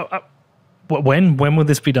 When will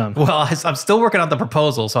this be done? Well, I'm still working on the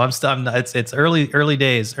proposal, so it's early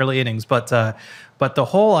days, early innings. But the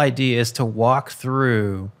whole idea is to walk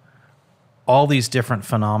through all these different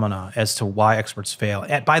phenomena as to why experts fail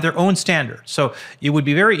by their own standards. So it would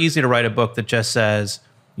be very easy to write a book that just says,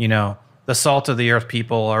 the salt of the earth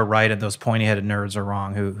people are right and those pointy-headed nerds are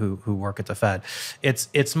wrong who work at the Fed.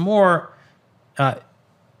 It's more,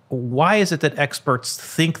 why is it that experts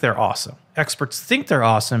think they're awesome? Experts think they're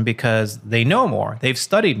awesome because they know more, they've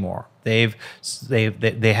studied more, they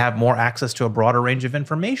have more access to a broader range of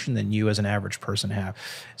information than you as an average person have.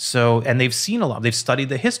 So, and they've seen a lot, they've studied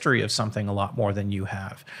the history of something a lot more than you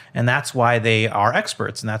have. And that's why they are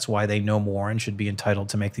experts, and that's why they know more and should be entitled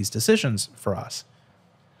to make these decisions for us.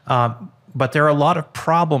 But there are a lot of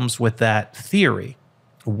problems with that theory.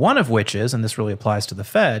 One of which is, and this really applies to the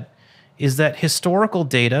Fed, is that historical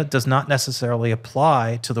data does not necessarily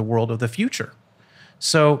apply to the world of the future.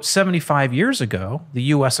 So 75 years ago, the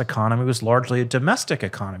U.S. economy was largely a domestic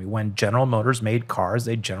economy. When General Motors made cars,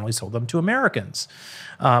 they generally sold them to Americans.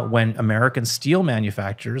 When American steel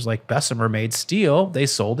manufacturers like Bessemer made steel, they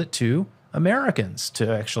sold it to Americans, to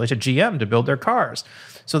GM to build their cars.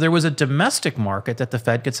 So there was a domestic market that the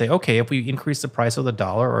Fed could say, okay, if we increase the price of the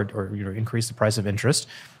dollar or increase the price of interest,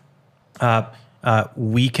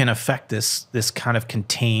 we can affect this kind of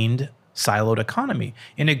contained, siloed economy.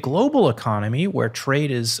 In a global economy where trade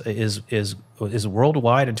is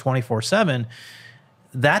worldwide and 24/7,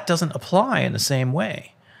 that doesn't apply in the same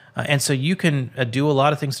way. And so you can do a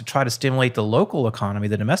lot of things to try to stimulate the local economy,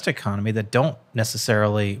 the domestic economy, that don't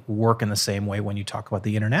necessarily work in the same way when you talk about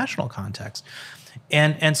the international context.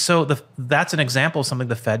 And so that's an example of something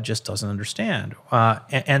the Fed just doesn't understand.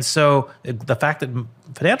 And so the fact that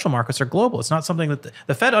financial markets are global, it's not something that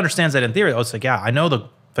the Fed understands that in theory. It's like, yeah, I know the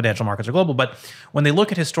financial markets are global, but when they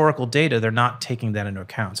look at historical data, they're not taking that into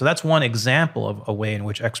account. So that's one example of a way in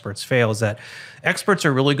which experts fail, is that experts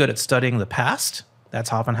are really good at studying the past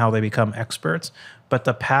That's often how they become experts. But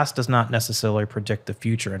the past does not necessarily predict the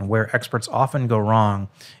future. And where experts often go wrong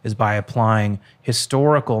is by applying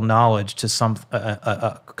historical knowledge to some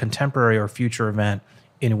a contemporary or future event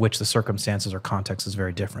in which the circumstances or context is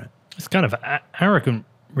very different. It's kind of arrogant,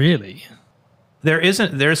 really.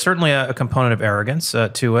 There's certainly a component of arrogance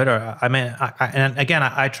to it.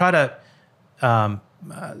 I try to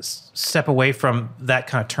step away from that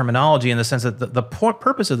kind of terminology in the sense that the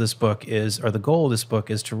purpose of this book or the goal of this book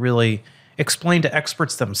is to really explain to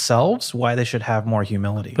experts themselves why they should have more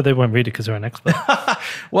humility. But they won't read it because they're an expert.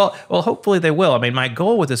 Well, hopefully they will. I mean, my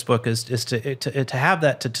goal with this book is to have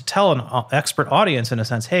that, to tell an expert audience in a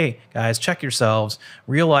sense, hey guys, check yourselves,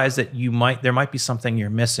 realize that there might be something you're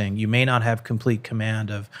missing. You may not have complete command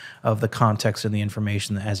of the context and the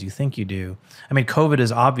information as you think you do. I mean, COVID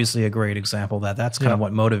is obviously a great example of that. That's kind of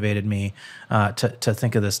what motivated me to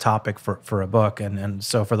think of this topic for a book. And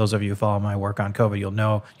so for those of you who follow my work on COVID, you'll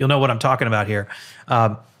know what I'm talking about here.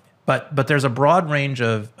 But there's a broad range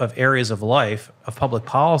of areas of life, of public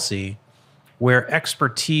policy, where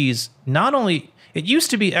expertise it used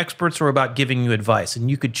to be experts were about giving you advice, and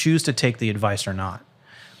you could choose to take the advice or not.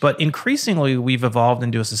 But increasingly, we've evolved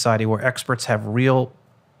into a society where experts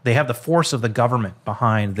they have the force of the government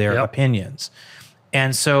behind their opinions.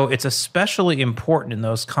 And so it's especially important in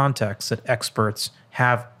those contexts that experts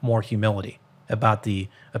have more humility about the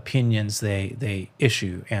opinions they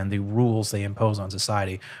issue and the rules they impose on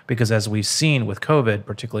society. Because as we've seen with COVID,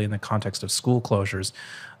 particularly in the context of school closures,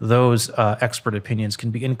 those expert opinions can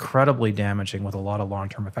be incredibly damaging with a lot of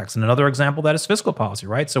long-term effects. And another example of that is fiscal policy,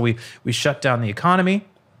 right? So we shut down the economy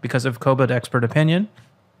because of COVID expert opinion.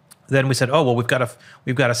 Then we said, oh, well, we've got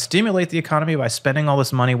to stimulate the economy by spending all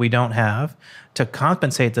this money we don't have to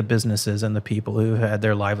compensate the businesses and the people who had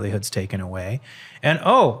their livelihoods taken away. And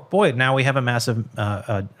oh boy, now we have a massive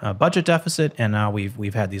budget deficit, and now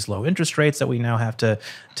we've had these low interest rates that we now have to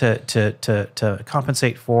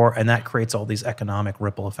compensate for, and that creates all these economic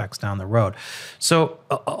ripple effects down the road. So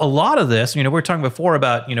a lot of this, we were talking before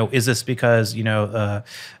about, is this because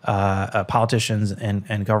politicians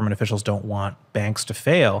and government officials don't want banks to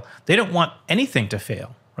fail? They don't want anything to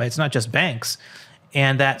fail, right? It's not just banks.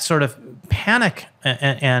 And that sort of panic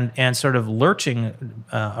and sort of lurching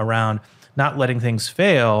around not letting things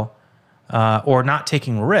fail or not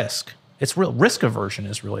taking risk. It's real risk aversion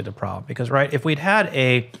is really the problem. Because, right, if we'd had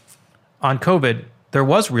on COVID, there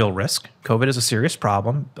was real risk. COVID is a serious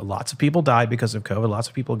problem. Lots of people died because of COVID. Lots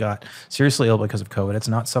of people got seriously ill because of COVID. It's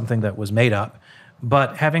not something that was made up.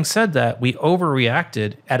 But having said that, we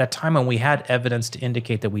overreacted at a time when we had evidence to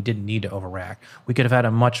indicate that we didn't need to overreact. We could have had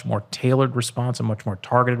a much more tailored response, a much more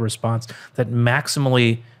targeted response that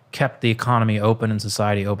maximally kept the economy open and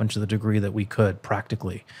society open to the degree that we could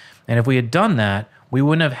practically. And if we had done that, we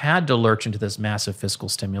wouldn't have had to lurch into this massive fiscal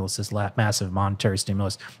stimulus, this massive monetary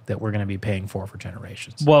stimulus that we're going to be paying for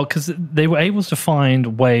generations. Well, because they were able to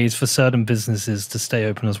find ways for certain businesses to stay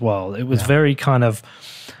open as well. It was very kind of,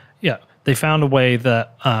 they found a way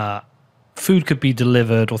that food could be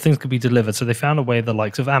delivered or things could be delivered. So they found a way the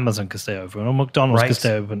likes of Amazon could stay open or McDonald's could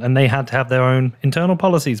stay open. And they had to have their own internal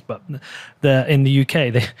policies. But in the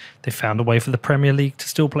UK, they found a way for the Premier League to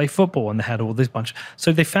still play football, and they had all this bunch.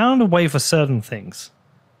 So they found a way for certain things.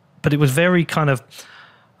 But it was very kind of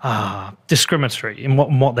discriminatory in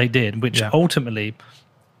what they did, which ultimately,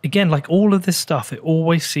 again, like all of this stuff, it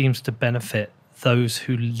always seems to benefit those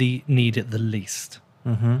who need it the least.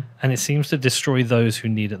 Mm-hmm. And it seems to destroy those who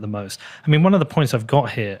need it the most. I mean, one of the points I've got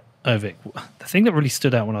here, Avik, the thing that really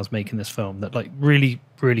stood out when I was making this film that like really,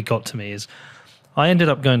 really got to me is I ended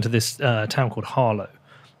up going to this town called Harlow.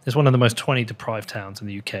 It's one of the most 20 deprived towns in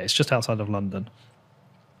the UK. It's just outside of London.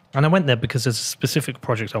 And I went there because there's a specific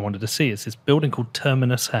project I wanted to see. It's this building called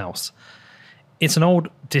Terminus House. It's an old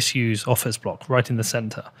disused office block right in the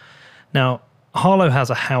centre. Now, Harlow has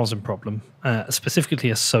a housing problem, specifically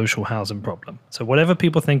a social housing problem. So whatever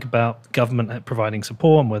people think about government providing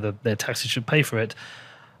support and whether their taxes should pay for it,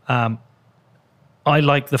 I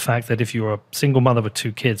like the fact that if you're a single mother with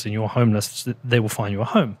 2 kids and you're homeless, they will find you a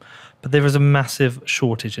home. But there is a massive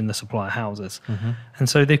shortage in the supply of houses. Mm-hmm. And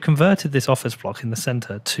so they've converted this office block in the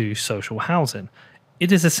centre to social housing.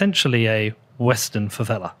 It is essentially a Western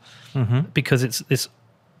favela because it's this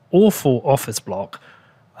awful office block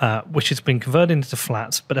which has been converted into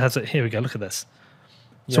flats, but it has here we go, look at this.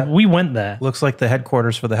 So we went there. Looks like the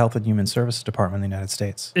headquarters for the Health and Human Services Department in the United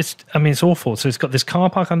States. It's awful. So it's got this car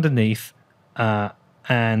park underneath,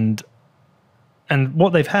 and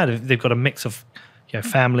what they've got a mix of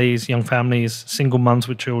families, young families, single mums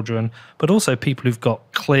with children, but also people who've got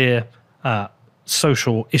clear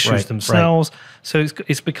social issues Right, themselves. So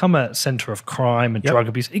it's become a center of crime and drug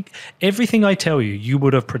abuse. Everything I tell you, you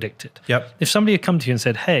would have predicted. Yep. If somebody had come to you and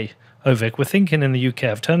said, hey, Avik, we're thinking in the UK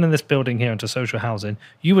of turning this building here into social housing,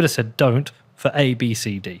 you would have said don't for A, B,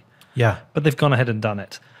 C, D. Yeah. But they've gone ahead and done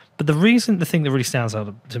it. But the thing that really stands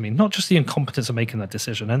out to me, not just the incompetence of making that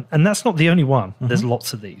decision, and that's not the only one. There's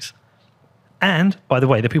lots of these. And, by the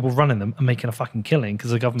way, the people running them are making a fucking killing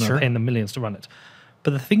because the government are paying them millions to run it.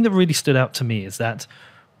 But the thing that really stood out to me is that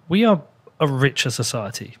we are a richer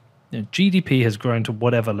society. GDP has grown to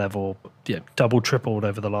whatever level, double, tripled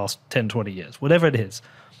over the last 10, 20 years, whatever it is.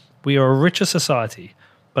 We are a richer society,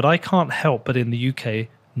 but I can't help but in the UK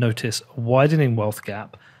notice a widening wealth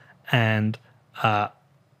gap and an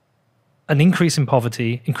increase in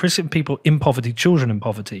poverty, increasing people in poverty, children in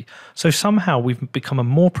poverty. So somehow we've become a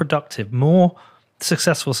more productive, more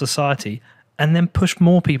successful society and then push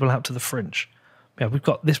more people out to the fringe. We've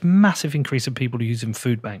got this massive increase of people using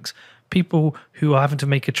food banks, people who are having to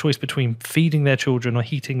make a choice between feeding their children or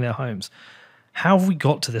heating their homes. How have we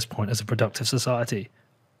got to this point as a productive society?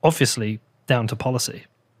 Obviously, down to policy.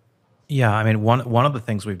 Yeah, I mean, one of the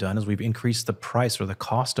things we've done is we've increased the price or the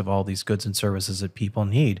cost of all these goods and services that people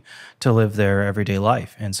need to live their everyday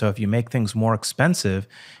life. And so if you make things more expensive,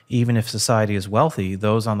 even if society is wealthy,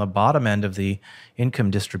 those on the bottom end of the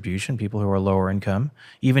income distribution, people who are lower income,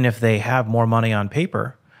 even if they have more money on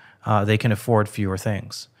paper, they can afford fewer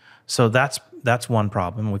things. So that's one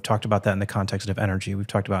problem. We've talked about that in the context of energy. We've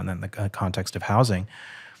talked about that in the context of housing.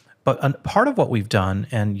 But part of what we've done,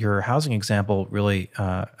 and your housing example really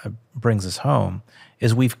brings us home,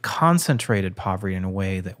 is we've concentrated poverty in a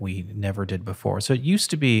way that we never did before. So it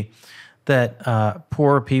used to be that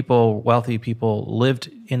poor people, wealthy people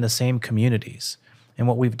lived in the same communities. And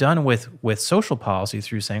what we've done with social policy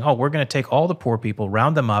through saying, oh, we're going to take all the poor people,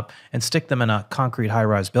 round them up, and stick them in a concrete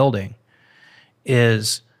high-rise building,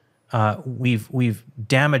 is we've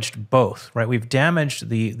damaged both, right? We've damaged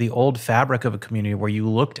the old fabric of a community where you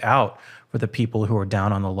looked out for the people who are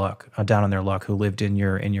down on their luck, who lived in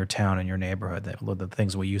your town, in your neighborhood, the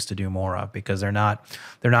things we used to do more of, because they're not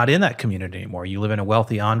in that community anymore. You live in a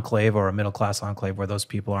wealthy enclave or a middle class enclave where those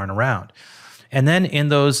people aren't around. And then in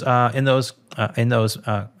those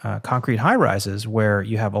concrete high rises where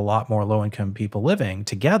you have a lot more low income people living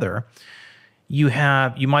together, you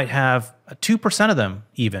might have 2% of them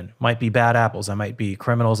even might be bad apples. That might be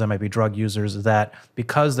criminals. That might be drug users. That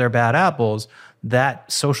because they're bad apples, that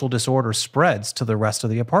social disorder spreads to the rest of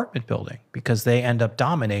the apartment building because they end up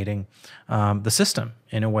dominating the system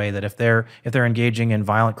in a way that if they're engaging in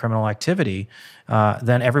violent criminal activity,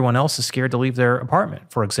 then everyone else is scared to leave their apartment,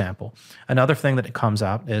 for example. Another thing that comes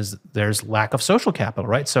out is there's lack of social capital,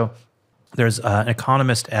 right? So there's an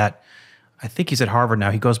economist I think he's at Harvard now.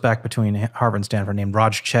 He goes back between Harvard and Stanford, named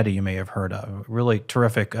Raj Chetty, you may have heard of. Really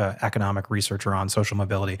terrific economic researcher on social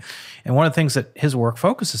mobility. And one of the things that his work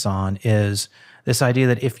focuses on is this idea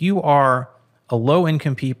that if you are a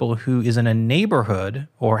low-income people who is in a neighborhood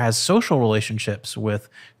or has social relationships with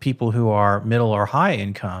people who are middle or high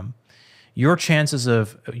income, your chances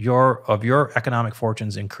of your economic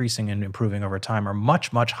fortunes increasing and improving over time are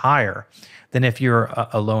much, much higher than if you're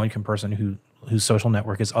a low-income person whose social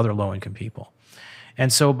network is other low-income people.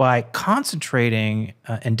 And so by concentrating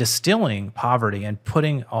and distilling poverty and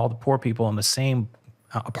putting all the poor people in the same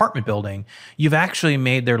apartment building, you've actually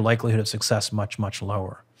made their likelihood of success much, much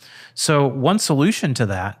lower. So one solution to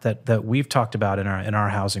that we've talked about in our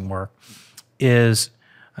housing work is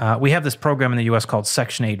we have this program in the US called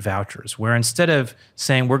Section 8 vouchers, where instead of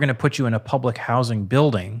saying we're going to put you in a public housing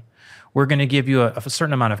building, we're going to give you a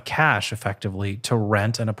certain amount of cash effectively to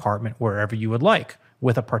rent an apartment wherever you would like,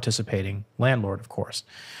 with a participating landlord, of course.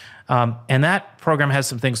 And that program has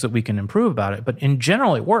some things that we can improve about it. But in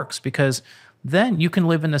general, it works because then you can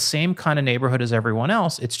live in the same kind of neighborhood as everyone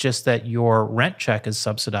else. It's just that your rent check is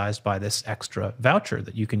subsidized by this extra voucher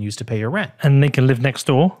that you can use to pay your rent. And they can live next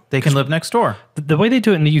door? They can live next door. The way they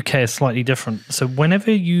do it in the UK is slightly different. So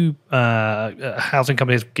whenever a housing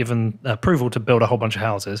company is given approval to build a whole bunch of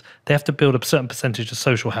houses, they have to build a certain percentage of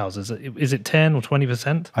social houses. Is it 10 or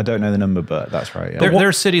 20%? I don't know the number, but that's right. Yeah. There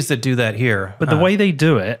are cities that do that here. But the way they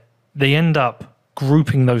do it, they end up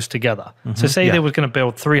grouping those together. So say they were going to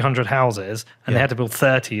build 300 houses and they had to build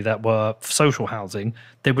 30 that were social housing,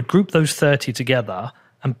 they would group those 30 together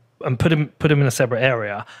and put them in a separate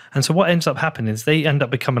area. And so what ends up happening is they end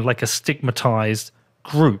up becoming like a stigmatized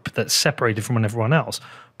group that's separated from everyone else.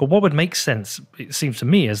 But what would make sense, it seems to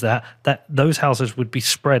me, is that those houses would be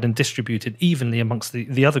spread and distributed evenly amongst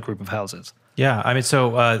the other group of houses. Yeah, I mean,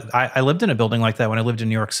 so I lived in a building like that when I lived in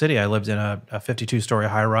New York City. I lived in a 52-story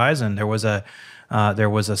high-rise, and there was a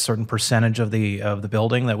certain percentage of the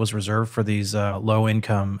building that was reserved for these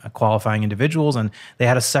low-income qualifying individuals, and they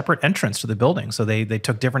had a separate entrance to the building. So they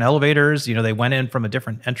took different elevators. You know, they went in from a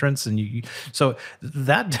different entrance, and so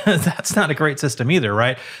that's not a great system either,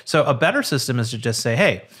 right? So a better system is to just say,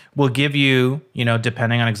 hey, we'll give you, you know,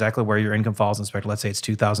 depending on exactly where your income falls in spectrum. Let's say it's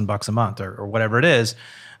 $2,000 a month or whatever it is.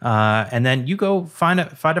 And then you go find a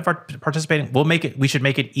participating. We should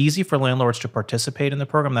make it easy for landlords to participate in the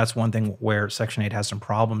program. That's one thing where Section 8 has some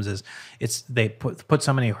problems. Is they put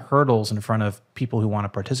so many hurdles in front of people who want to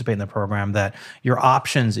participate in the program that your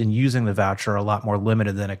options in using the voucher are a lot more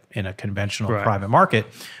limited than in a conventional private market.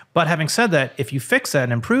 But having said that, if you fix that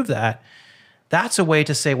and improve that, that's a way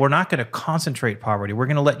to say we're not going to concentrate poverty. We're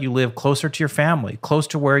going to let you live closer to your family, close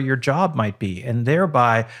to where your job might be, and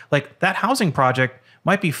thereby, like that housing project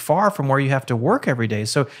might be far from where you have to work every day.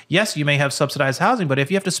 So yes, you may have subsidized housing, but if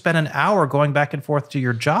you have to spend an hour going back and forth to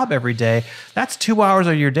your job every day, that's 2 hours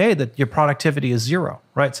of your day that your productivity is zero,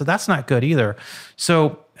 right? So that's not good either.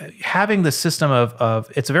 So having the system of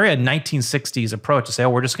it's a very 1960s approach to say, oh,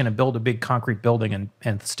 we're just going to build a big concrete building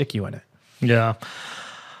and stick you in it. Yeah.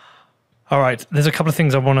 All right. There's a couple of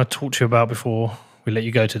things I want to talk to you about before we let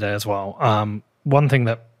you go today as well. One thing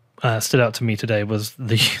that stood out to me today was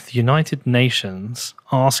the United Nations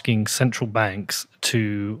asking central banks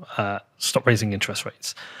to stop raising interest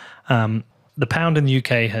rates. The pound in the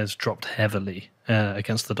UK has dropped heavily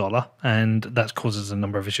against the dollar, and that causes a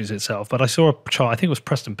number of issues itself. But I saw a chart, I think it was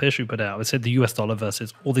Preston Pierce who put out, it said the US dollar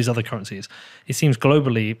versus all these other currencies. It seems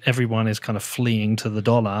globally everyone is kind of fleeing to the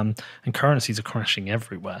dollar, and currencies are crashing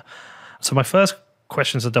everywhere. So my first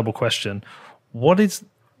question is a double question. What is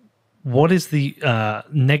the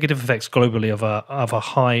negative effects globally of a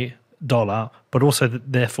high dollar, but also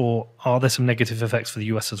therefore are there some negative effects for the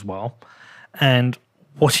US as well? And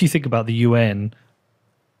what do you think about the UN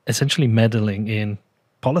essentially meddling in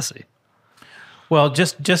policy? Well,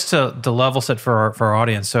 just to level set for our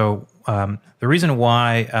audience. So the reason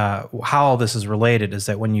why how all this is related is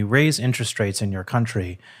that when you raise interest rates in your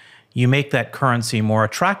country, you make that currency more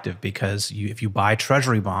attractive because if you buy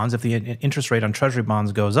treasury bonds, if the interest rate on treasury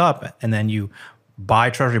bonds goes up and then you buy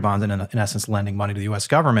treasury bonds and in essence lending money to the US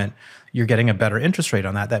government, you're getting a better interest rate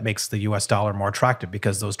on that. That makes the US dollar more attractive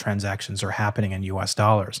because those transactions are happening in US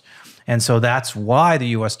dollars. And so that's why the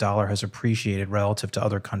US dollar has appreciated relative to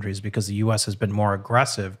other countries, because the US has been more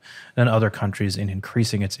aggressive than other countries in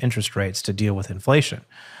increasing its interest rates to deal with inflation.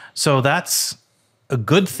 So that's a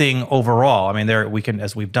good thing overall. I mean, we can,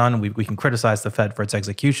 as we've done, we can criticize the Fed for its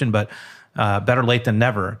execution, but better late than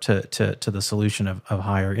never to the solution of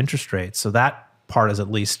higher interest rates. So that part is at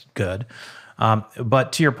least good.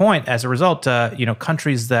 But to your point, as a result,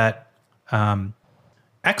 countries that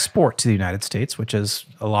export to the United States, which is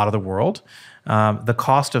a lot of the world, the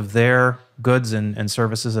cost of their goods and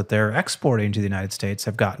services that they're exporting to the United States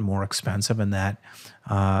have gotten more expensive, and that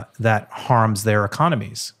harms their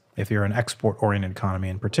economies. If you're an export-oriented economy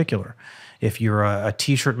in particular, if you're a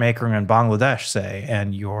T-shirt maker in Bangladesh, say,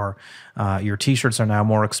 and your T-shirts are now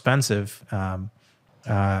more expensive, well,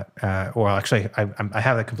 actually, I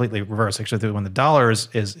have that completely reversed. Actually, when the dollar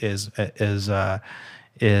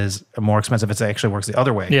is more expensive, it actually works the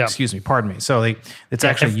other way. Yeah. Excuse me, pardon me. So it's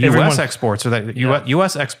actually U.S. exports, or that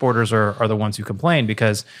U.S. exporters are the ones who complain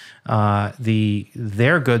because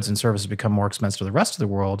their goods and services become more expensive to the rest of the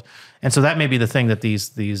world, and so that may be the thing that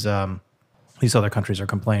these other countries are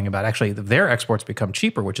complaining about. Actually, their exports become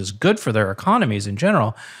cheaper, which is good for their economies in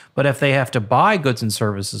general. But if they have to buy goods and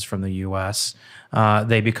services from the U.S.,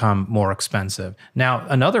 they become more expensive. Now,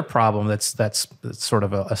 another problem that's sort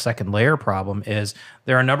of a second layer problem is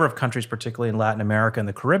there are a number of countries, particularly in Latin America and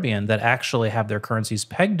the Caribbean, that actually have their currencies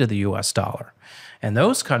pegged to the U.S. dollar. And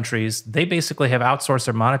those countries, they basically have outsourced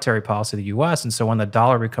their monetary policy to the U.S. And so when the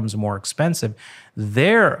dollar becomes more expensive,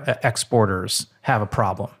 their exporters have a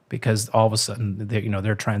problem because all of a sudden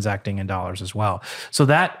they're transacting in dollars as well. So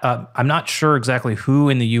that I'm not sure exactly who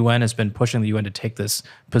in the UN has been pushing the UN to take this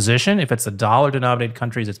position. If it's the dollar-denominated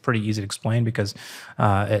countries, it's pretty easy to explain because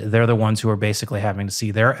they're the ones who are basically having to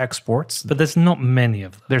see their exports. But there's not many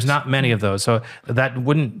of those. There's not many of those. So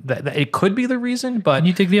it could be the reason, but... Can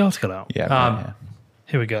you dig the article out? Yeah.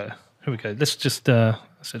 Here we go. Let's just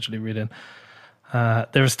essentially read in.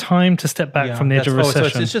 There is time to step back from the edge of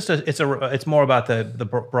recession. So it's more about the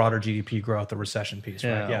broader GDP growth, the recession piece,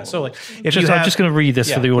 right? Yeah. So I'm just going to read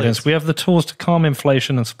this for the audience. Please. We have the tools to calm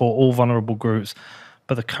inflation and support all vulnerable groups,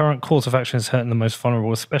 but the current course of action is hurting the most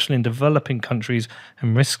vulnerable, especially in developing countries,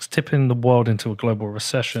 and risks tipping the world into a global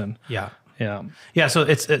recession. Yeah. Yeah. So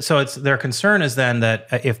it's their concern is then that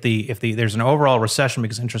if there's an overall recession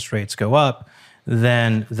because interest rates go up,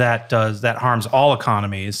 then that harms all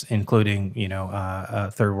economies, including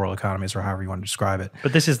third world economies or however you want to describe it.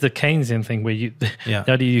 But this is the Keynesian thing where the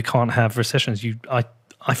idea you can't have recessions.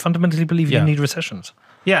 I fundamentally believe you need recessions.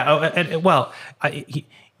 Yeah.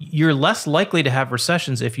 You're less likely to have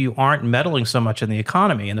recessions if you aren't meddling so much in the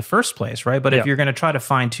economy in the first place, right? But if you're going to try to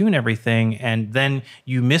fine tune everything and then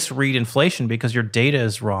you misread inflation because your data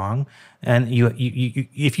is wrong, and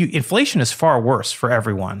inflation is far worse for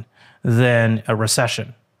everyone than a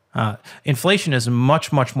recession. Inflation is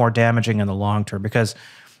much, much more damaging in the long term because,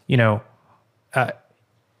 even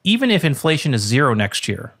if inflation is 0 next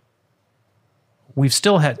year, we've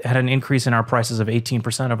still had an increase in our prices of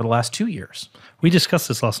 18% over the last 2 years. We discussed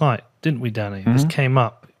this last night, didn't we, Danny? This came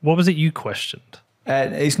up. What was it you questioned?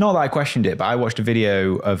 It's not that I questioned it, but I watched a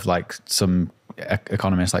video of like some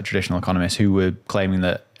economists, like traditional economists, who were claiming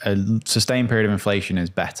that a sustained period of inflation is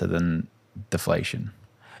better than deflation.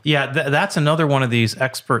 Yeah, that's another one of these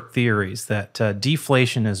expert theories that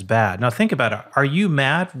deflation is bad. Now think about it. Are you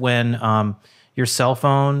mad when your cell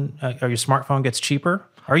phone or your smartphone gets cheaper?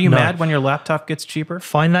 Are you mad when your laptop gets cheaper?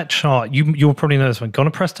 Find that chart. You'll probably know this one. Go on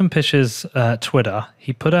to Preston Pish's Twitter.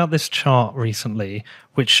 He put out this chart recently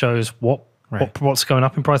which shows what's going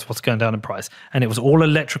up in price, what's going down in price. And it was all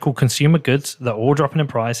electrical consumer goods that are all dropping in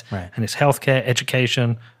price. Right. And it's healthcare,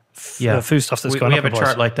 education, food stuff that's going up in price. We have a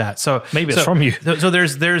chart like that. So maybe it's from you. So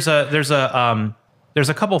there's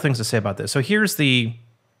a couple of things to say about this. So to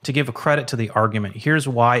give a credit to the argument, here's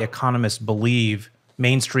why economists believe,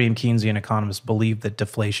 mainstream Keynesian economists believe that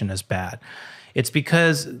deflation is bad. It's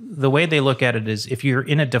because the way they look at it is if you're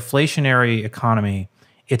in a deflationary economy,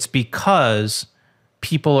 it's because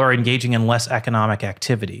people are engaging in less economic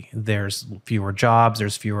activity. There's fewer jobs,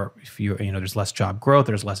 there's fewer, there's less job growth,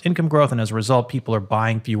 there's less income growth, and as a result, people are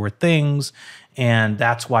buying fewer things, and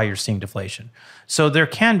that's why you're seeing deflation. So there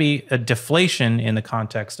can be a deflation in the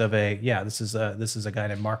context of this is a guy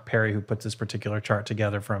named Mark Perry who puts this particular chart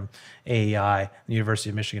together from AEI, the University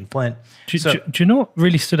of Michigan Flint. Do you know what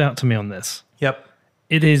really stood out to me on this? Yep.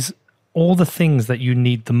 It is all the things that you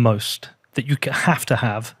need the most, that you have to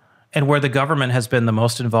have. And where the government has been the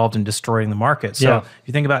most involved in destroying the market. So if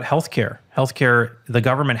you think about healthcare, the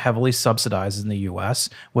government heavily subsidizes in the US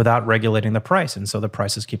without regulating the price. And so the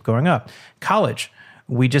prices keep going up. College,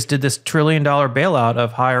 we just did this $1 trillion bailout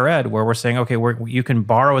of higher ed where we're saying, okay, you can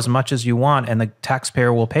borrow as much as you want and the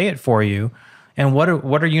taxpayer will pay it for you. And what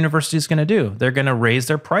are universities going to do? They're going to raise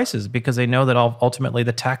their prices because they know that ultimately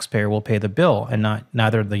the taxpayer will pay the bill and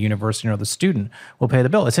neither the university nor the student will pay the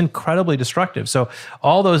bill. It's incredibly destructive. So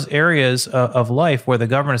all those areas of life where the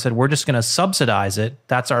government said, we're just going to subsidize it,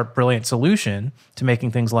 that's our brilliant solution to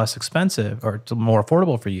making things less expensive or more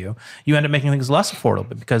affordable for you. You end up making things less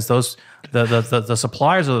affordable because the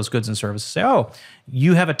suppliers of those goods and services say, oh,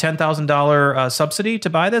 you have a $10,000 subsidy to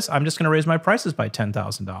buy this? I'm just going to raise my prices by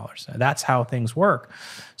 $10,000. That's how things work.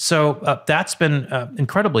 So that's been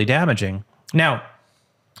incredibly damaging. Now,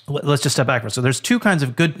 let's just step backwards. So there's two kinds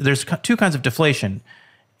of deflation.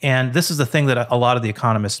 And this is the thing that a lot of the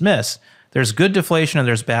economists miss. There's good deflation and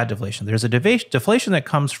there's bad deflation. There's a deflation that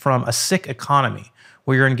comes from a sick economy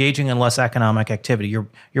where you're engaging in less economic activity.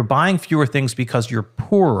 You're buying fewer things because you're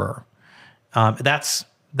poorer. That's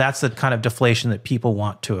the kind of deflation that people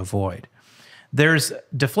want to avoid. There's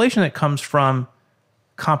deflation that comes from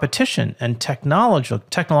competition and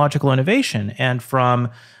technological innovation and from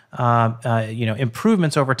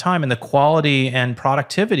improvements over time in the quality and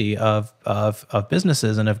productivity of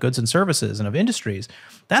businesses and of goods and services and of industries.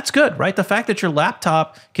 That's good, right? The fact that your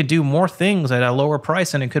laptop can do more things at a lower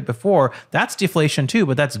price than it could before, that's deflation too,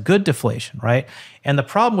 but that's good deflation, right? And the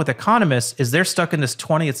problem with economists is they're stuck in this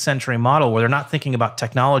 20th century model where they're not thinking about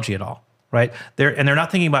technology at all, right? They're not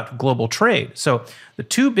thinking about global trade. So the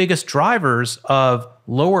two biggest drivers of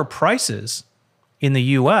lower prices in the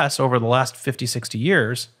US over the last 50, 60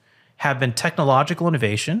 years have been technological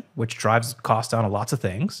innovation, which drives costs down on lots of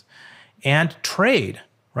things, and trade,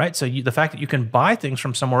 right? So the fact that you can buy things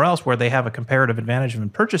from somewhere else where they have a comparative advantage in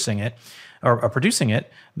purchasing it or producing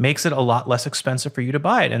it makes it a lot less expensive for you to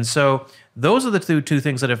buy it. And so those are the two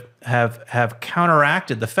things that have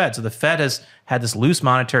counteracted the Fed. So the Fed has had this loose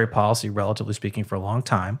monetary policy, relatively speaking, for a long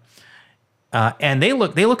time. And they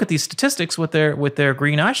look at these statistics with their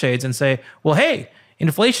green eye shades and say, well, hey,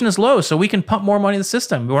 inflation is low, so we can pump more money in the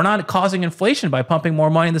system. We're not causing inflation by pumping more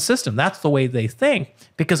money in the system. That's the way they think,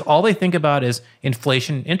 because all they think about is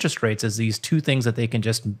inflation, interest rates as these two things that they can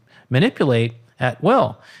just manipulate at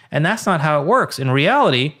will. And that's not how it works. In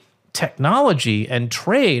reality, technology and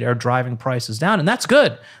trade are driving prices down, and that's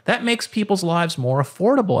good. That makes people's lives more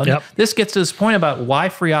affordable. And this gets to this point about why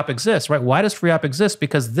free op exists, right? Why does free op exist?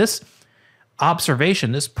 Because this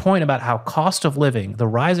observation, this point about how cost of living, the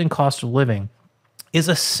rising cost of living, is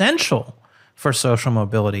essential for social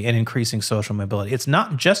mobility and increasing social mobility. It's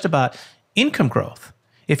not just about income growth.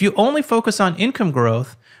 If you only focus on income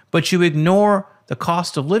growth, but you ignore the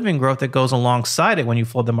cost of living growth that goes alongside it when you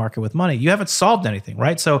flood the market with money, you haven't solved anything,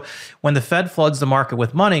 right? So when the Fed floods the market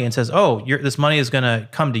with money and says, oh, this money is going to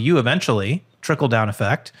come to you eventually, trickle-down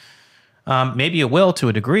effect, maybe it will to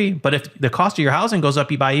a degree, but if the cost of your housing goes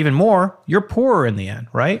up, you buy even more, you're poorer in the end,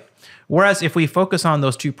 right? Whereas if we focus on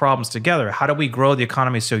those two problems together, how do we grow the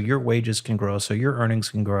economy so your wages can grow, so your earnings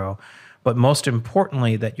can grow, but most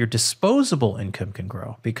importantly, that your disposable income can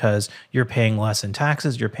grow because you're paying less in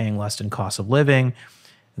taxes, you're paying less in cost of living,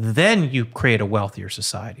 then you create a wealthier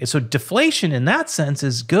society. And so deflation in that sense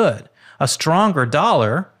is good. A stronger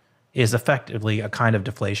dollar is effectively a kind of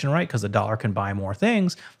deflation, right? Because the dollar can buy more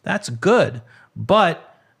things. That's good.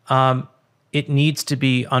 But it needs to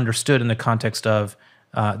be understood in the context of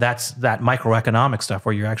that microeconomic stuff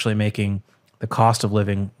where you're actually making the cost of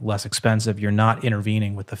living less expensive. You're not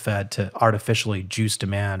intervening with the Fed to artificially juice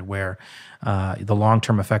demand where the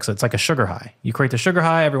long-term effects, it's like a sugar high. You create the sugar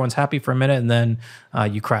high, everyone's happy for a minute, and then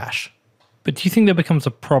you crash. But do you think there becomes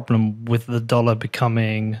a problem with the dollar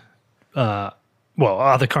becoming,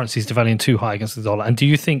 other currencies devaluing too high against the dollar? And do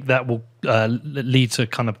you think that will lead to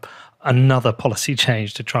kind of another policy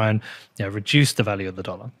change to try and reduce the value of the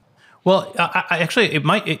dollar? Well,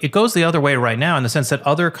 it goes the other way right now in the sense that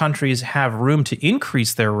other countries have room to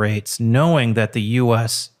increase their rates, knowing that the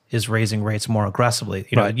U.S. is raising rates more aggressively.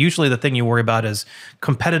 Usually the thing you worry about is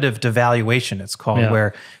competitive devaluation, it's called,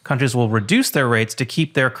 where countries will reduce their rates to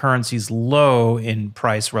keep their currencies low in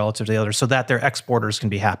price relative to the others so that their exporters can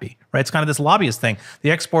be happy, right? It's kind of this lobbyist thing. The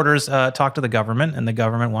exporters talk to the government, and the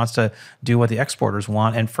government wants to do what the exporters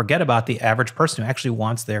want and forget about the average person who actually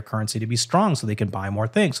wants their currency to be strong so they can buy more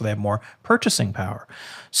things, so they have more purchasing power.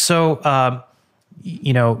 So,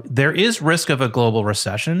 there is risk of a global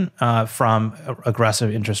recession from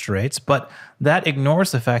aggressive interest rates, but that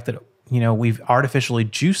ignores the fact that, we've artificially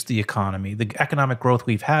juiced the economy. The economic growth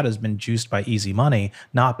we've had has been juiced by easy money,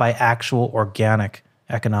 not by actual organic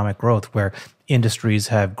economic growth where industries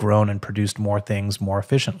have grown and produced more things more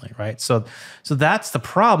efficiently, right? So that's the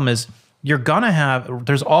problem is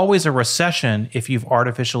there's always a recession if you've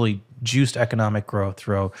artificially juiced economic growth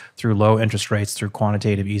through low interest rates, through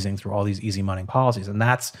quantitative easing, through all these easy money policies. And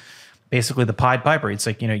that's basically the Pied Piper. It's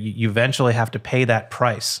like, you eventually have to pay that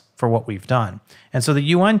price for what we've done. And so the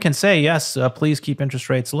UN can say, yes, please keep interest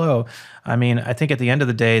rates low. I mean, I think at the end of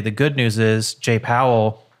the day, the good news is Jay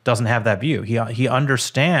Powell doesn't have that view. He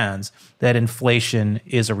understands that inflation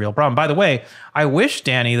is a real problem. By the way, I wish,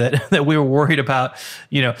 Danny, that we were worried about,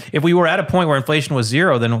 if we were at a point where inflation was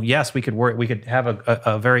zero, then yes, we could have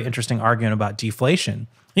a very interesting argument about deflation.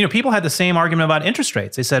 People had the same argument about interest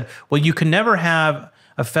rates. They said, well, you can never have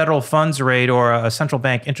a federal funds rate or a central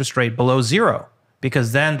bank interest rate below zero,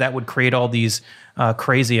 because then that would create all these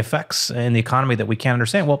crazy effects in the economy that we can't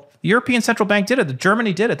understand. Well, the European Central Bank did it.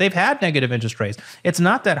 Germany did it. They've had negative interest rates. It's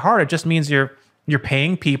not that hard. It just means you're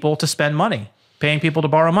paying people to spend money, paying people to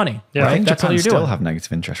borrow money. Yeah, right? I think That's Japan all you're still doing. have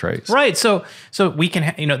negative interest rates. Right. So we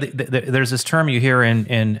can, there's this term you hear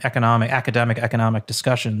in academic economic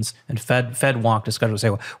discussions and Fed wonk discussions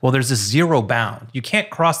say, well, there's this zero bound. You can't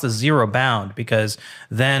cross the zero bound because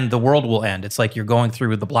then the world will end. It's like you're going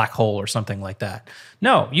through the black hole or something like that.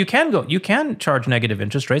 No, you can charge negative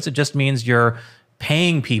interest rates. It just means you're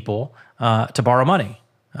paying people to borrow money.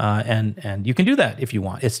 And you can do that if you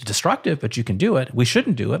want. It's destructive, but you can do it. We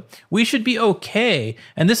shouldn't do it. We should be okay.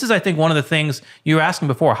 And this is, I think, one of the things you were asking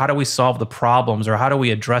before. How do we solve the problems, or how do we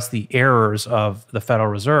address the errors of the Federal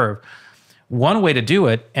Reserve? One way to do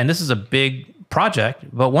it, and this is a big project,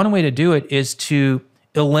 but one way to do it is to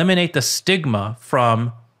eliminate the stigma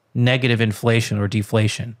from negative inflation or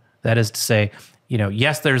deflation. That is to say,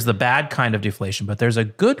 yes, there's the bad kind of deflation, but there's a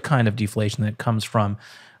good kind of deflation that comes from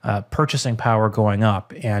purchasing power going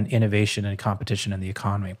up and innovation and competition in the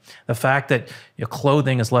economy. The fact that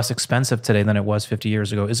clothing is less expensive today than it was 50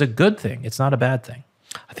 years ago is a good thing. It's not a bad thing.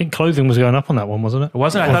 I think clothing was going up on that one, wasn't it? It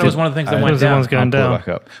wasn't. I thought it was one of the things that went down. The one's going down. Back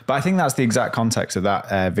up. But I think that's the exact context of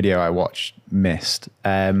that video I watched missed.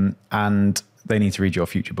 And they need to read your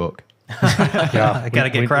future book. I got to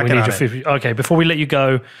get cracking on it. Okay, before we let you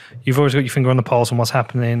go, you've always got your finger on the pulse on what's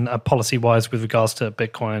happening policy-wise with regards to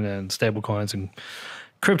Bitcoin and stablecoins and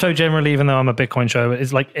crypto generally, even though I'm a Bitcoin show.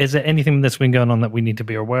 Is there anything that's been going on that we need to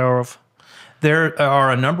be aware of? There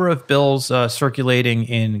are a number of bills circulating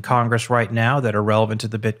in Congress right now that are relevant to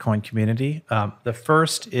the Bitcoin community. The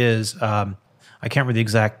first is, I can't remember the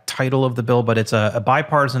exact title of the bill, but it's a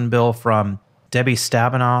bipartisan bill from Debbie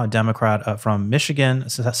Stabenow, a Democrat from Michigan,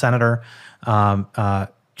 Senator, John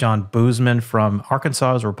Boozman from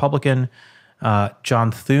Arkansas is a Republican,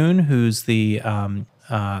 John Thune, who's the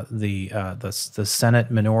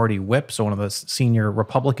Senate Minority Whip, so one of the senior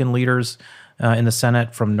Republican leaders in the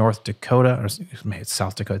Senate from North Dakota, or maybe it's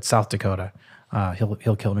South Dakota. It's South Dakota.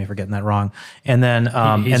 He'll kill me for getting that wrong. And then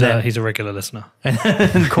he's a regular listener.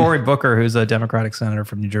 And Cory Booker, who's a Democratic senator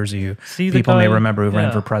from New Jersey, who people may remember who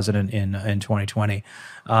ran for president in 2020.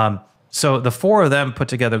 So the four of them put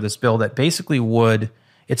together this bill that basically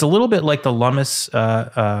it's a little bit like the Lummis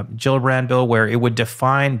Gillibrand bill, where it would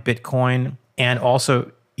define Bitcoin and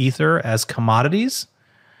also Ether as commodities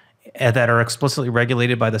that are explicitly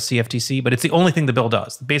regulated by the CFTC, but it's the only thing the bill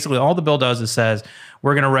does. Basically, all the bill does is says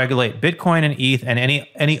we're going to regulate Bitcoin and ETH and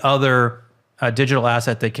any other digital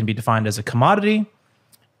asset that can be defined as a commodity.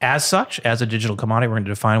 As such, as a digital commodity, we're going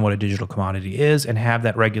to define what a digital commodity is and have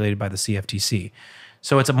that regulated by the CFTC.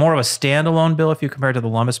 So it's more of a standalone bill if you compare it to the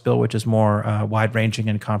Lummis bill, which is more wide-ranging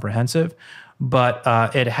and comprehensive. But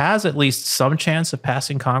it has at least some chance of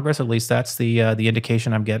passing Congress. At least that's the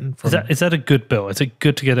indication I'm getting. Is that a good bill? Is it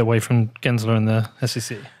good to get away from Gensler and the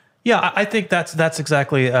SEC? Yeah, I think that's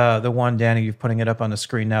exactly the one, Danny, you're putting it up on the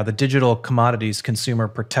screen now, the Digital Commodities Consumer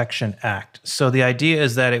Protection Act. So the idea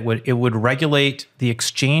is that it would regulate the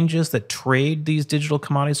exchanges that trade these digital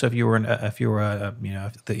commodities. So if you were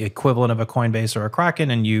the equivalent of a Coinbase or a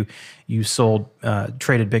Kraken, and you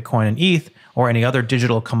traded Bitcoin and ETH or any other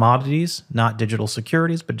digital commodities, not digital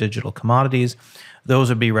securities, but digital commodities, those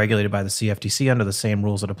would be regulated by the CFTC under the same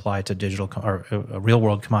rules that apply to digital or real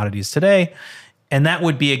world commodities today. And that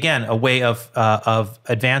would be, again, a way of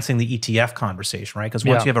advancing the ETF conversation, right? Because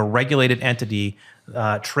once you have a regulated entity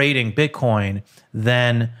trading Bitcoin,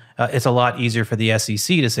 then it's a lot easier for the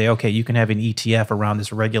SEC to say, okay, you can have an ETF around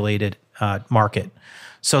this regulated market.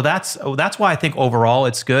 So that's why I think overall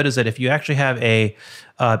it's good, is that if you actually have a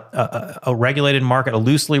regulated market, a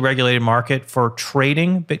loosely regulated market for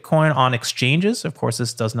trading Bitcoin on exchanges, of course,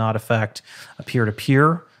 this does not affect a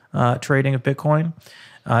peer-to-peer trading of Bitcoin,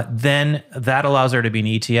 then that allows there to be an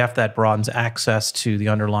ETF that broadens access to the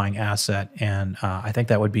underlying asset. And I think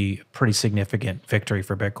that would be a pretty significant victory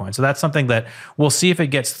for Bitcoin. So that's something that we'll see if it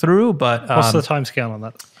gets through. But what's the timescale on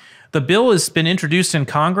that? The bill has been introduced in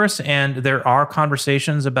Congress, and there are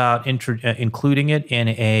conversations about including it in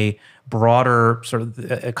a broader sort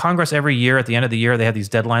of Congress. Every year at the end of the year, they have these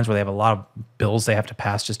deadlines where they have a lot of bills they have to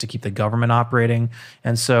pass just to keep the government operating.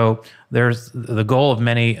 And so there's the goal of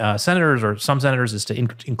many senators, or some senators, is to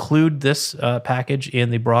include this package in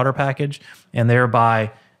the broader package, and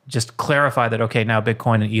thereby just clarify that, okay, now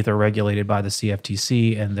Bitcoin and ETH are regulated by the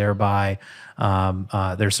CFTC, and thereby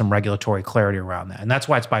there's some regulatory clarity around that. And that's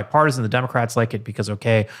why it's bipartisan. The Democrats like it because,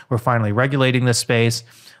 okay, we're finally regulating this space.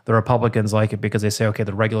 The Republicans like it because they say, okay,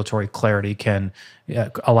 the regulatory clarity can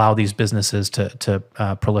allow these businesses to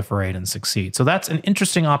proliferate and succeed. So that's an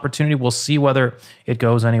interesting opportunity. We'll see whether it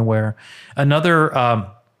goes anywhere. Another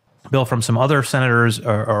bill from some other senators,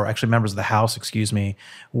 or actually members of the House,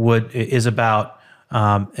 is about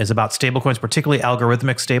stablecoins, particularly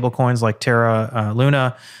algorithmic stablecoins like Terra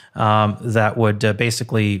Luna, that would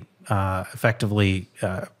basically effectively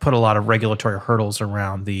put a lot of regulatory hurdles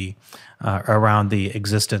around the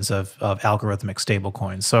existence of algorithmic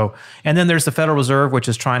stablecoins. So, and then there's the Federal Reserve, which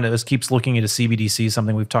is keeps looking into CBDC,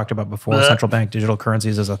 something we've talked about before. Central bank digital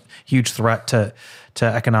currencies as a huge threat to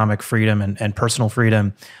economic freedom and personal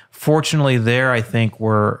freedom. Fortunately, there, I think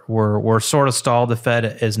we're sort of stalled. The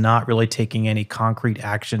Fed is not really taking any concrete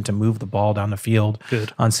action to move the ball down the field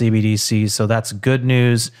on CBDC. So that's good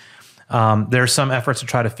news. There's some efforts to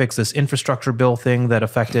try to fix this infrastructure bill thing that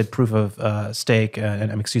affected proof of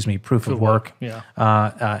proof of work. Yeah.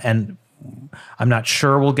 And I'm not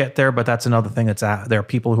sure we'll get there, but that's another thing there are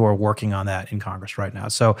people who are working on that in Congress right now.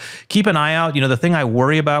 So keep an eye out. The thing I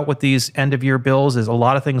worry about with these end of year bills is a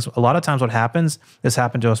lot of times what happens, this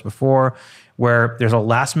happened to us before, where there's a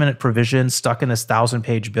last minute provision stuck in this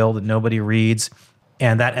 1,000-page bill that nobody reads,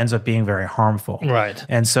 and that ends up being very harmful. Right.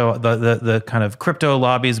 And so the kind of crypto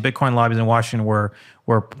lobbies, Bitcoin lobbies in Washington were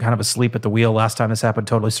kind of asleep at the wheel last time this happened,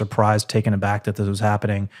 totally surprised, taken aback that this was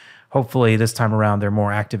happening. Hopefully this time around they're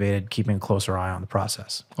more activated, keeping a closer eye on the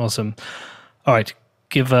process. Awesome. All right.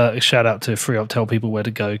 give a shout out to Free Up, tell people where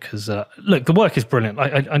to go, because look, the work is brilliant.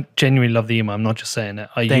 I genuinely love the email. I'm not just saying it.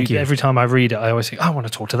 Thank you. Every time I read it, I always think, I want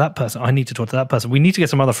to talk to that person. I need to talk to that person. We need to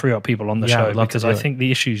get some other Free Up people on the show, because I think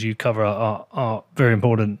the issues you cover are very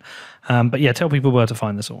important. But yeah, tell people where to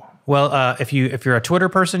find this all. Well, if you're a Twitter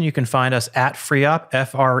person, you can find us at FreeOpp,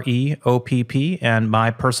 FREOPP, and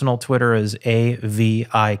my personal Twitter is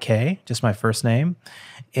AVIK, just my first name.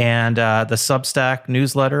 And the Substack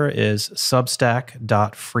newsletter is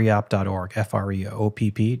substack.freeop.org,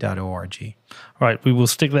 FREOPP.org. All right, we will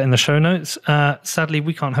stick that in the show notes. Sadly,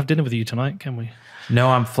 we can't have dinner with you tonight, can we?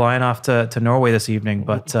 No, I'm flying off to Norway this evening,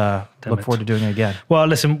 but look forward to doing it again. Well,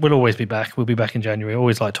 listen, we'll always be back. We'll be back in January.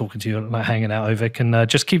 Always like talking to you, like hanging out, Avik, and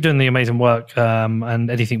just keep doing the amazing work. And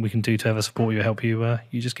anything we can do to ever support you, help you,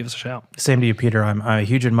 you just give us a shout. Same to you, Peter. I'm a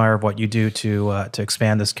huge admirer of what you do to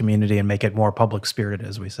expand this community and make it more public spirited,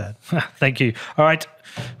 as we said. Thank you. All right,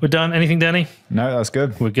 we're done. Anything, Danny? No, that's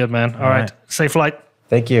good. We're good, man. All right. Safe flight.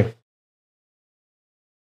 Thank you.